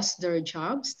who lost their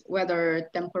jobs, whether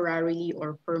temporarily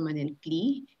or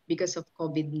permanently because of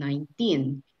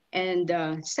COVID-19. And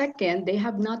second, they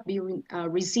have not been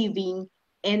receiving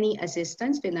any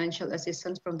assistance, financial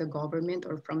assistance from the government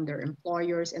or from their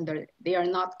employers, and they are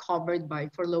not covered by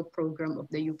furlough program of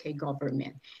the UK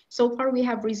government. So far, we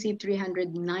have received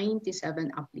 397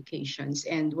 applications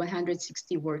and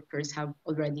 160 workers have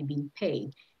already been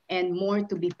paid, and more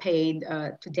to be paid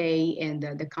today and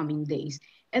the coming days.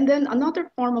 And then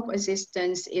another form of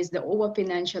assistance is the OWA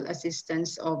financial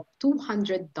assistance of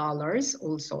 $200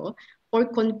 also for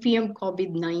confirmed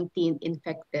COVID-19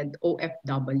 infected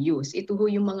OFWs. Ito ho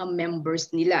yung mga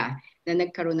members nila na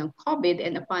nagkaroon ng COVID,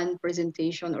 and upon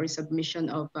presentation or submission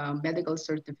of medical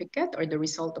certificate or the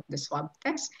result of the swab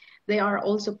test, they are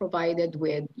also provided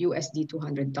with USD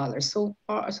 $200. So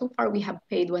far we have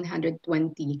paid 120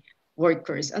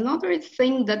 workers. Another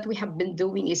thing that we have been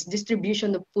doing is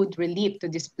distribution of food relief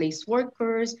to displaced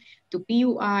workers, to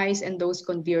PUIs, and those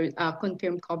confirmed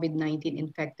COVID-19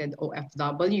 infected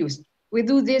OFWs. We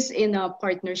do this in a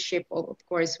partnership, of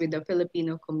course, with the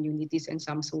Filipino communities and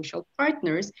some social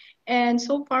partners. And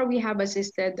so far, we have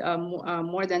assisted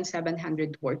more than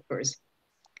 700 workers.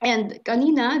 And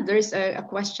kanina, there's a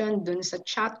question dun sa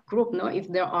chat group, no, if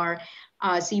there are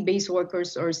sea-based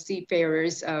workers or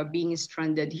seafarers being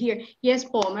stranded here. Yes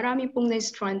po, marami pong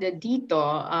na-stranded dito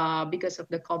because of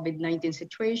the COVID-19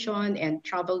 situation and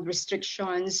travel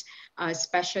restrictions,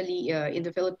 especially in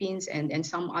the Philippines and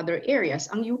some other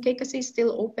areas. Ang UK kasi is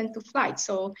still open to flight.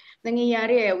 So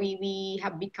nangyayari, we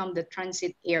have become the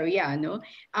transit area, no?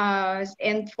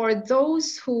 And for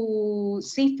those who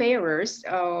seafarers,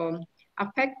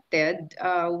 affected,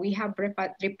 we have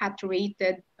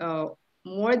repatriated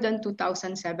more than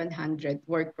 2,700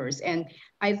 workers. And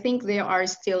I think there are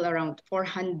still around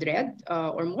 400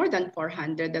 or more than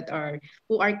 400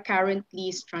 who are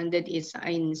currently stranded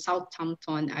in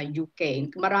Southampton, UK.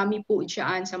 Marami po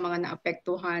dyan sa mga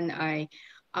naapektuhan ay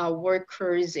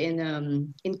workers in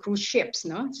cruise ships,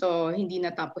 no? So hindi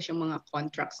natapos yung mga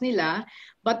contracts nila.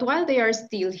 But while they are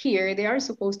still here, they are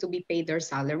supposed to be paid their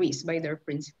salaries by their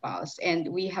principals. And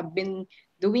we have been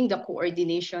doing the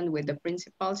coordination with the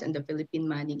principals and the Philippine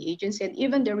Manning Agency, and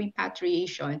even the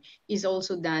repatriation is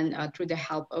also done through the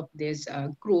help of this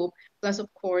group, plus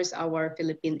of course our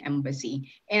Philippine Embassy.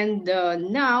 And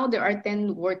now there are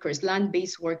 10 workers,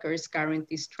 land-based workers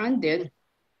currently stranded.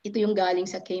 Ito yung galing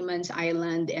sa Cayman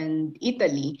Island and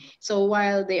Italy. So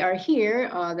while they are here,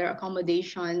 their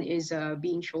accommodation is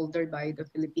being shouldered by the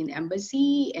Philippine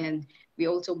Embassy, and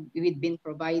we've been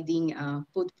providing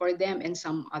food for them and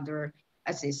some other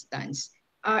assistance.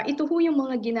 Ito ho yung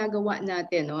mga ginagawa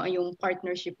natin, no? Yung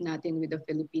partnership natin with the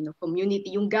Filipino community,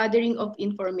 yung gathering of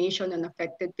information on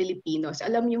affected Filipinos.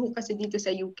 Alam niyo ho kasi dito sa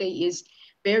UK is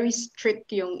very strict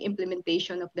yung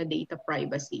implementation of the data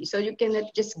privacy. So you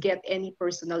cannot just get any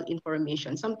personal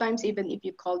information. Sometimes even if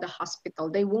you call the hospital,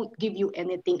 they won't give you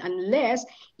anything unless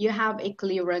you have a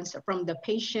clearance from the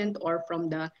patient or from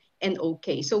the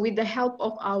NOK. So with the help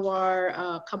of our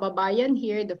kababayan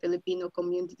here, the Filipino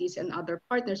communities and other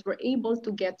partners, we're able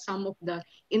to get some of the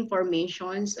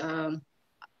informations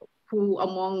who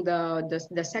among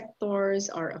the sectors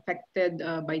are affected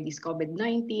by this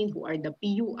COVID-19, who are the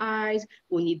PUIs,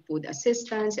 who need food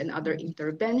assistance and other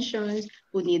interventions,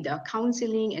 who need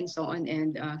counseling and so on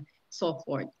and so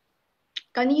forth.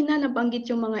 Kanina nabanggit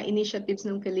yung mga initiatives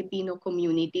ng Filipino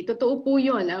community. Totoo po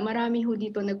yun. Marami ho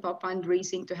dito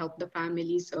nagpa-fundraising to help the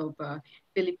families of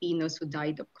Filipinos who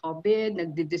died of COVID.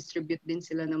 Nagdi-distribute din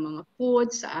sila ng mga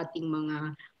foods sa ating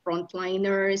mga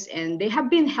frontliners, and they have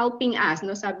been helping us.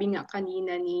 No? Sabi nga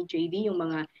kanina ni JD, yung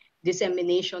mga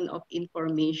dissemination of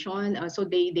information. So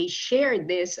they share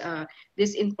this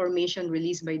information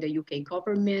released by the UK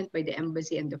government, by the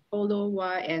embassy and the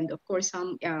FOLOWA, and of course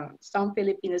some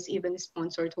Filipinos even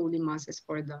sponsored holy masses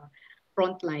for the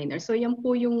frontliners. So yan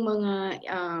po yung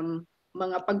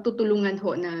mga pagtutulungan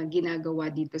ho na ginagawa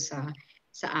dito sa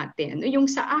sa atin. Yung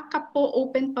sa AKAP po,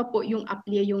 open pa po yung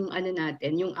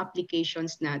yung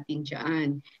applications natin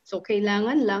diyan. So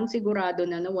kailangan lang sigurado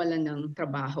na nawalan ng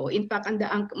trabaho. In fact,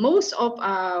 most of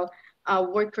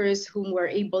workers whom were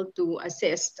able to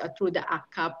assist through the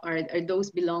AKAP are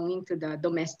those belonging to the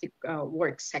domestic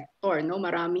work sector. No,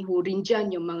 marami ho rin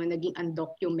dyan yung mga naging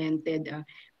undocumented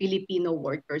Filipino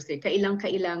workers.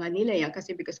 Kailangan nila yan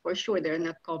kasi because for sure they're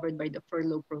not covered by the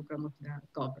furlough program of the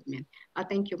government.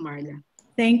 Thank you, Marla.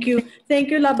 Thank you. Thank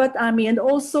you, Labat Ami. And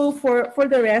also for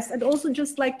the rest, I'd also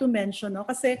just like to mention, no,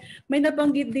 kasi may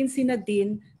nabanggit din si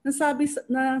Nadine na sabi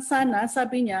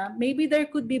niya, maybe there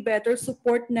could be better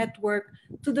support network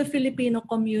to the Filipino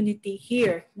community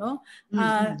here. No?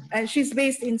 She's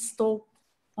based in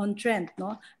Stoke-on-Trent.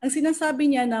 No? Ang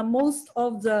sinasabi niya na most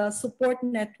of the support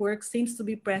network seems to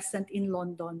be present in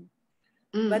London.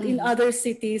 But in other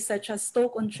cities such as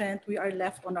Stoke-on-Trent, we are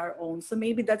left on our own. So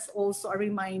maybe that's also a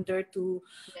reminder to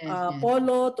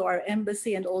Polo, to our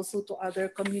embassy, and also to other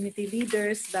community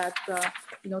leaders that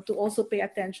to also pay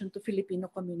attention to Filipino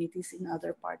communities in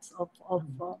other parts of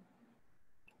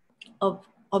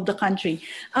the country.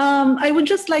 I would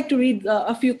just like to read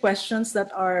a few questions that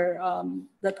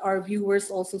our viewers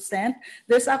also sent.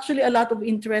 There's actually a lot of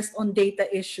interest on data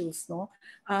issues, no?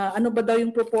 Ano ba daw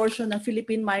yung proportion ng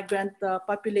Philippine migrant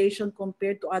population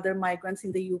compared to other migrants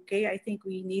in the UK? I think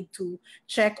we need to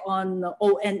check on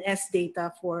ONS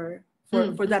data for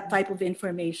that type of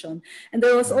information. And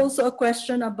there was also a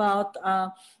question about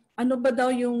ano ba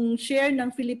daw yung share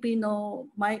ng Filipino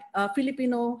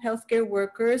healthcare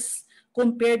workers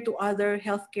compared to other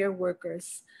healthcare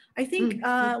workers. I think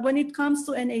when it comes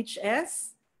to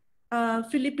NHS,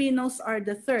 Filipinos are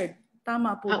the third.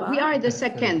 Tama po ba? We are the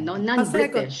second, no,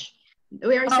 non-British.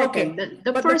 We are second. Okay.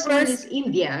 The first one is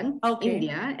India,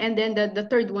 and then the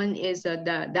third one is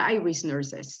the Irish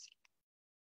nurses.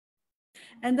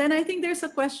 And then I think there's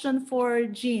a question for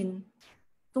Jean.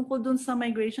 Tungkol dun sa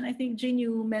migration, I think, Jean,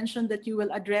 you mentioned that you will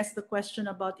address the question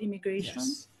about immigration.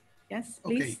 Yes,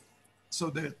 please. Okay. So,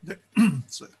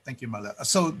 so thank you, Mala.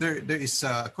 So there is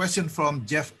a question from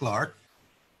Jeff Clark.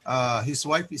 His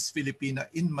wife is Filipina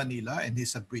in Manila and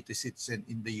he's a British citizen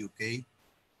in the UK.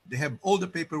 They have all the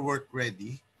paperwork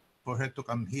ready for her to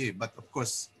come here, but of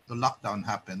course the lockdown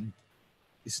happened.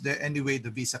 Is there any way the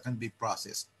visa can be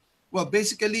processed? Well,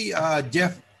 basically,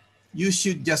 Jeff, you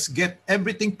should just get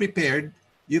everything prepared.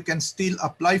 You can still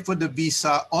apply for the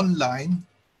visa online,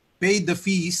 pay the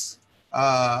fees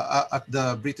at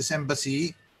the British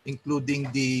Embassy, including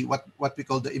the what we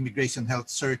call the immigration health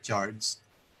surcharge.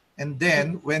 And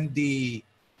then when the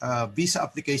visa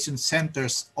application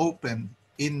centers open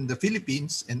in the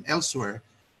Philippines and elsewhere,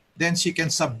 then she can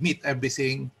submit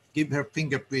everything, give her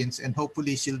fingerprints, and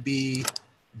hopefully she'll be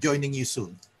joining you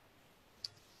soon.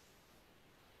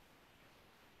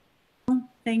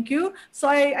 Thank you. So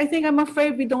I think I'm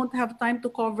afraid we don't have time to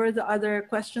cover the other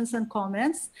questions and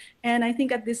comments. And I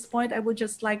think at this point, I would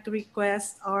just like to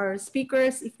request our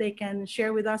speakers if they can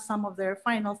share with us some of their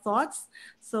final thoughts.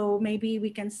 So maybe we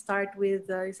can start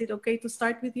with, is it okay to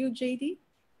start with you, JD?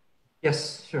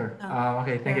 Yes, sure.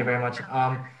 Okay, thank you very much.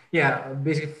 Yeah,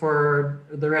 basically for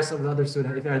the rest of the other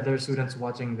students, if there are other students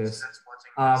watching this,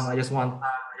 I just want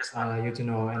you to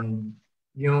know and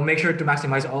make sure to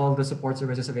maximize all the support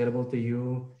services available to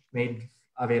you, made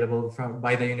available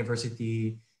by the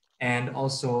university, and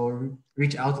also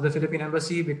reach out to the Philippine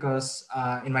Embassy because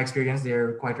in my experience,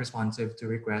 they're quite responsive to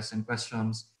requests and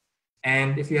questions.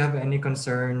 And if you have any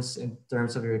concerns in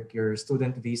terms of your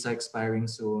student visa expiring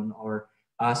soon, or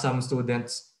some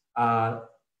students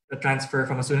transfer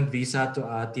from a student visa to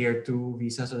a tier 2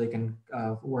 visa so they can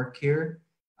work here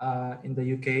in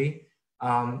the UK.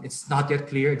 It's not yet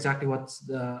clear exactly what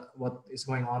is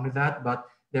going on with that, but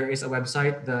there is a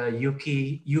website, the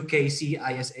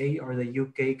UKCISA, or the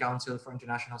UK Council for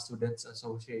International Students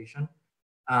Association,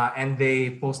 and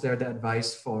they post there the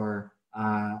advice for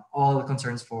all the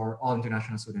concerns for all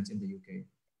international students in the UK.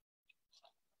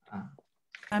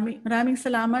 Maraming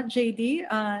salamat, JD.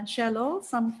 Shello,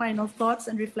 some final thoughts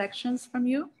and reflections from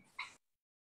you?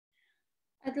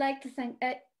 I'd like to thank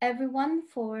everyone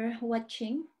for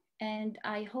watching. And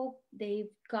I hope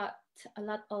they've got a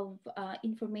lot of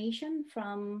information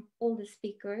from all the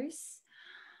speakers.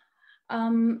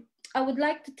 I would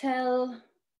like to tell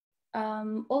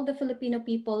all the Filipino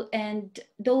people and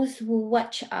those who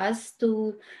watch us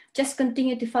to just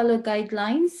continue to follow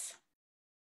guidelines.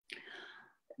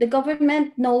 The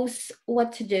government knows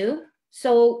what to do.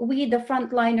 So we, the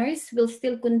frontliners, will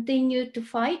still continue to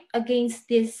fight against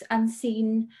this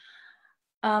unseen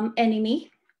enemy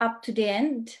up to the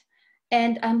end.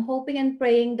 And I'm hoping and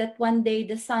praying that one day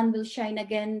the sun will shine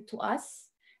again to us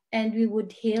and we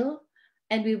would heal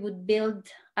and we would build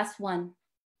as one.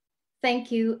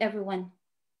 Thank you, everyone.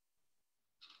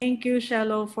 Thank you,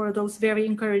 Shello, for those very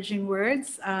encouraging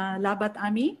words. Labat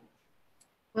Ami?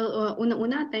 Well,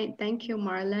 una-una, thank you,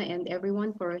 Marla, and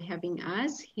everyone for having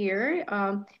us here.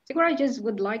 Siguro I just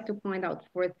would like to point out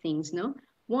 4 things, no?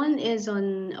 One is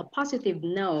on a positive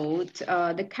note,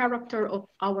 the character of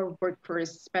our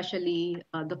workers, especially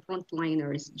the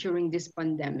frontliners during this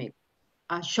pandemic,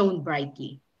 shone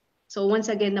brightly. So once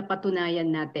again,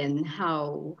 napatunayan natin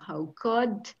how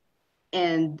good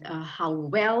and how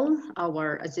well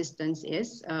our assistance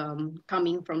is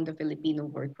coming from the Filipino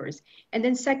workers. And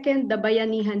then second, the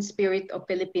bayanihan spirit of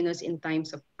Filipinos in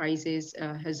times of crisis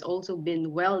has also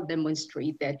been well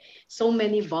demonstrated. So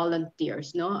many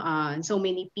volunteers, no? So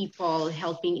many people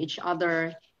helping each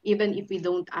other. Even if we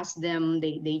don't ask them,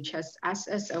 they just ask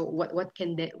us what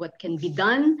can be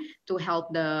done to help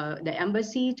the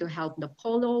embassy, to help the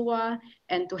POLOA,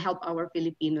 and to help our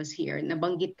Filipinos here.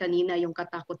 Nabanggit kanina yung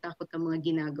katakot-takot ng mga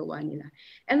ginagawa nila.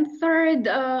 And third,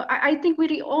 I think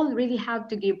we all really have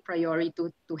to give priority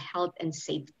to health and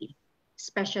safety,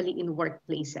 especially in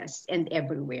workplaces and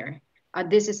everywhere.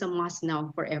 This is a must now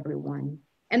for everyone.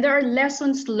 And there are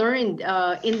lessons learned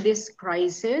in this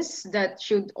crisis that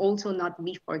should also not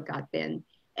be forgotten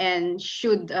and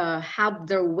should have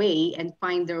their way and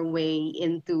find their way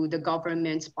into the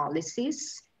government's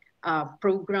policies,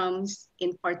 programs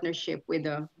in partnership with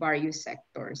the various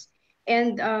sectors.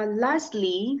 And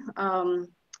lastly,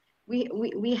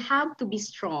 we have to be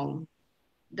strong.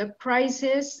 The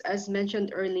crisis, as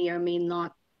mentioned earlier, may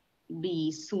not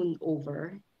be soon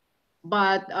over,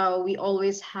 but we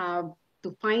always have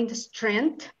to find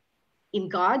strength in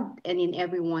God and in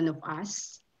every one of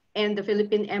us. And the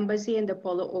Philippine Embassy and the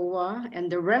POLOA and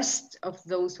the rest of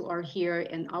those who are here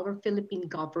and our Philippine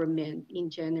government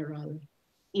in general,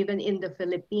 even in the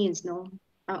Philippines,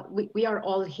 we are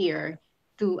all here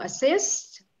to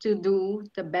assist, to do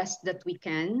the best that we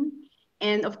can.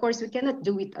 And of course, we cannot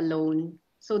do it alone.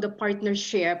 So the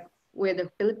partnership with the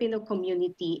Filipino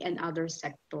community and other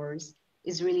sectors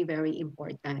is really very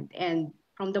important. And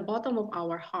from the bottom of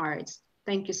our hearts,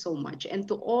 thank you so much. And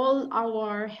to all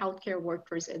our healthcare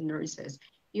workers and nurses,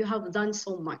 you have done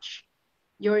so much.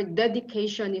 Your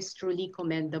dedication is truly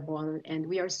commendable, and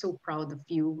we are so proud of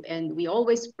you. And we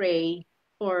always pray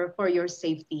for your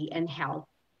safety and health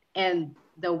and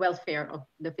the welfare of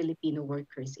the Filipino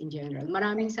workers in general.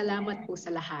 Maraming salamat po sa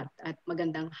lahat at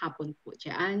magandang hapon po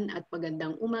dyan at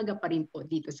magandang umaga pa rin po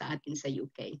dito sa atin sa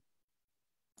UK.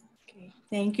 Okay.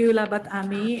 Thank you, Labat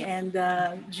Ami and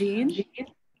Jean.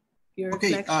 Your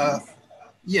reflections.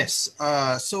 Yes,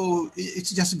 so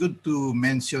it's just good to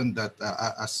mention that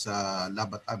as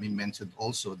Labat Ami mentioned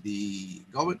also, the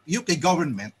UK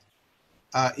government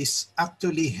is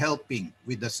actually helping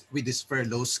with this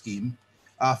furlough scheme.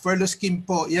 Furlough scheme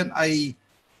po, yan ay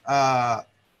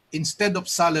instead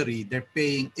of salary, they're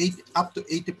paying up to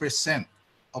 80%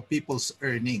 of people's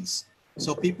earnings.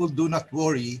 So people do not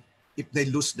worry if they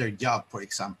lose their job, for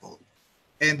example.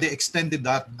 And they extended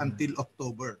that until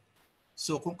October.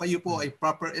 So kung kayo po ay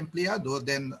proper empleyado,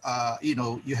 then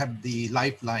you have the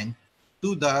lifeline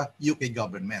to the UK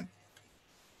government.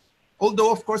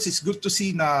 Although of course it's good to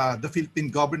see na the Philippine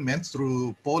government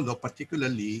through POLO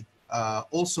particularly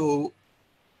also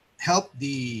help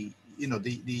the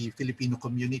Filipino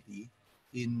community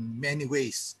in many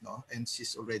ways, no? And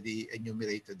she's already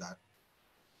enumerated that.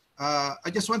 I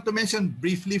just want to mention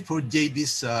briefly for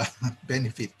JD's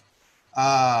benefit.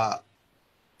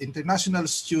 International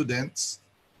students,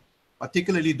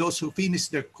 particularly those who finish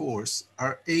their course,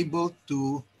 are able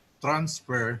to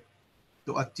transfer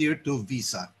to a Tier 2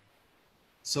 visa.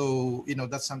 So,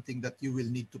 that's something that you will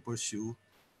need to pursue.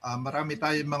 Marami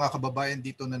tayong mga kababayan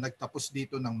dito na nagtapos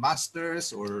dito ng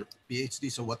masters or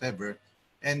PhDs or whatever,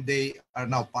 and they are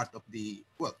now part of the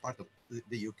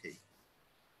UK.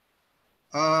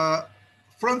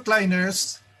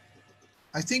 Frontliners,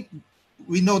 I think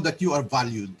we know that you are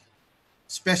valued,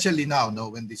 especially now,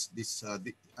 when this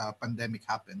pandemic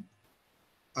happened.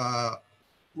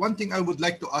 One thing I would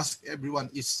like to ask everyone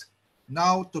is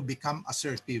now to become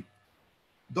assertive.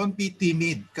 Don't be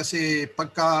timid kasi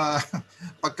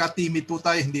pagka timid po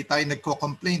tayo, hindi tayo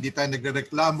nagko-complain, hindi tayo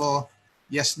nagrereklamo.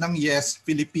 Yes nang yes,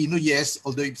 Filipino yes,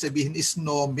 although ibig sabihin is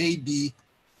no, maybe.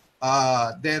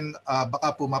 Then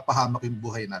baka po mapahamak yung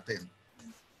buhay natin.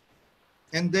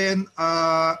 And then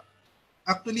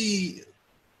actually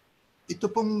ito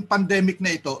pong pandemic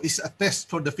na ito is a test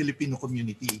for the Filipino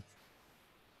community.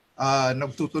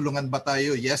 Nagtutulungan ba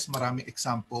tayo? Yes, maraming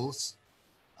examples.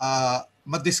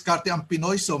 madiskarte ang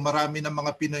Pinoy. So marami ng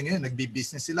mga Pinoy ngayon,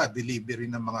 nagbi-business sila, delivery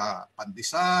ng mga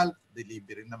pandesal,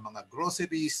 delivery ng mga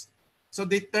groceries. So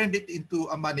they turned it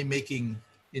into a money-making,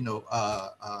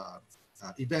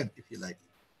 event, if you like.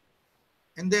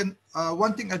 And then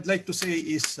one thing I'd like to say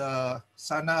is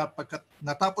sana pagkat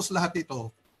natapos lahat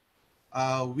ito,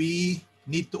 we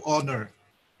need to honor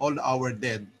all our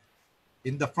dead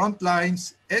in the front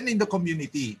lines and in the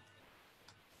community.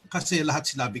 Kasi lahat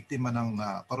sila biktima ng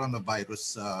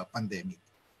coronavirus pandemic.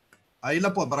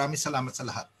 Ilan po, maraming salamat sa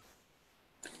lahat.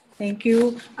 Thank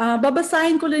you.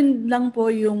 Babasahin ko lang po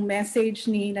yung message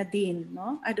ni Nadine.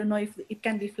 No? I don't know if it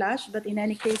can be flashed, but in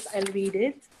any case, I'll read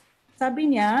it.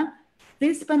 Sabi niya,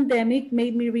 this pandemic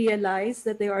made me realize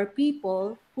that there are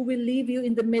people who will leave you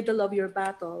in the middle of your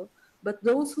battle, but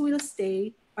those who will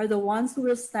stay are the ones who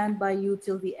will stand by you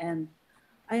till the end.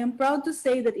 I am proud to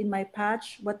say that in my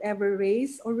patch, whatever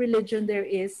race or religion there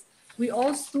is, we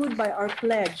all stood by our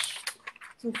pledge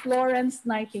to Florence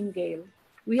Nightingale.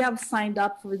 We have signed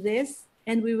up for this,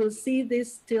 and we will see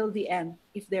this till the end,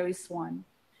 if there is one.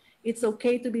 It's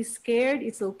okay to be scared,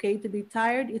 it's okay to be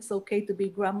tired, it's okay to be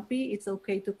grumpy, it's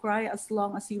okay to cry as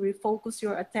long as you refocus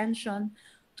your attention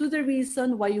to the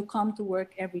reason why you come to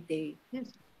work every day.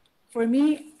 Yes. For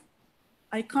me,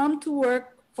 I come to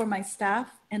work for my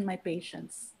staff and my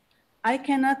patients. I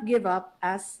cannot give up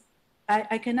as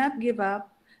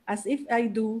if I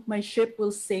do, my ship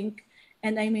will sink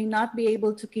and I may not be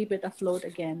able to keep it afloat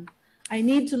again. I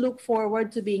need to look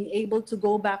forward to being able to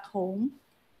go back home,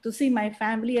 to see my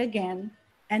family again,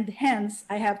 and hence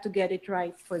I have to get it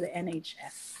right for the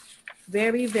NHS.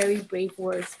 Very, very brave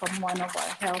words from one of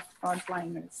our health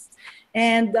frontliners.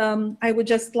 And I would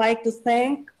just like to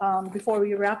thank, before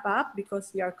we wrap up, because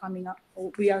we are coming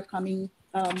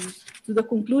to the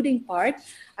concluding part,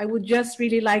 I would just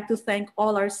really like to thank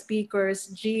all our speakers,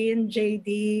 Jean,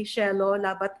 JD, Shelo,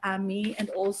 Labat Ami, and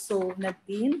also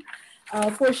Nadine,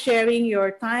 for sharing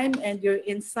your time and your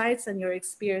insights and your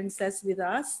experiences with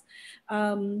us.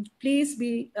 Please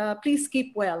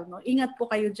keep well. No? Ingat po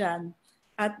kayo dyan.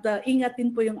 At ingat din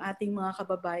po yung ating mga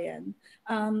kababayan.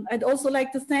 I'd also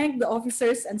like to thank the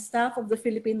officers and staff of the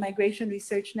Philippine Migration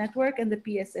Research Network and the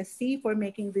PSSC for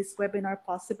making this webinar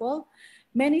possible.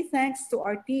 Many thanks to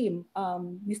our team,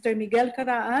 Mr. Miguel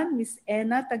Caraan, Ms.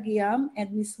 Ena Tagiam,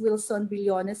 and Ms. Wilson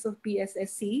Billones of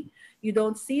PSSC. You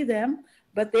don't see them,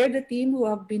 but they're the team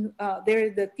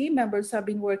they're the team members who have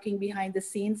been working behind the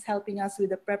scenes, helping us with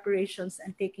the preparations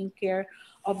and taking care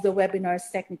of the webinar's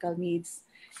technical needs.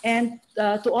 And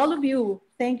to all of you,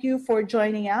 thank you for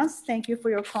joining us. Thank you for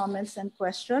your comments and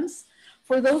questions.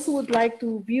 For those who would like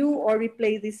to view or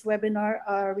replay this webinar,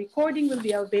 our recording will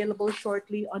be available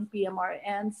shortly on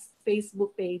PMRN's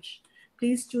Facebook page.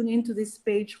 Please tune into this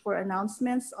page for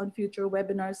announcements on future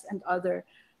webinars and other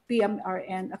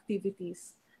PMRN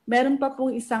activities. Meron pa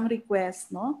pong isang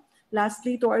request, no?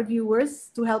 Lastly, to our viewers,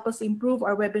 to help us improve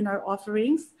our webinar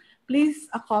offerings, please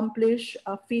accomplish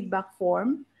a feedback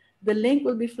form. The link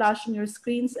will be flashed on your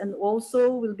screens and also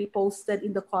will be posted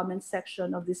in the comment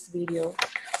section of this video.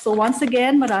 So once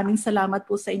again, maraming salamat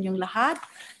po sa inyong lahat.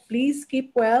 Please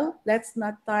keep well. Let's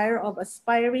not tire of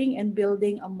aspiring and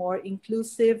building a more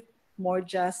inclusive, more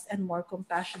just, and more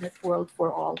compassionate world for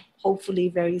all.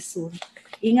 Hopefully very soon.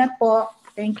 Ingat po.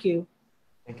 Thank you.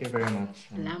 Thank you very much.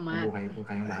 Salamat. Mabuhay po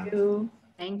kayong lahat.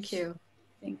 Thank you.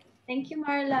 Thank you,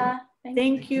 Marla.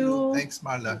 Thank you. Thanks,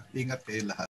 Marla. Ingat kayo lahat.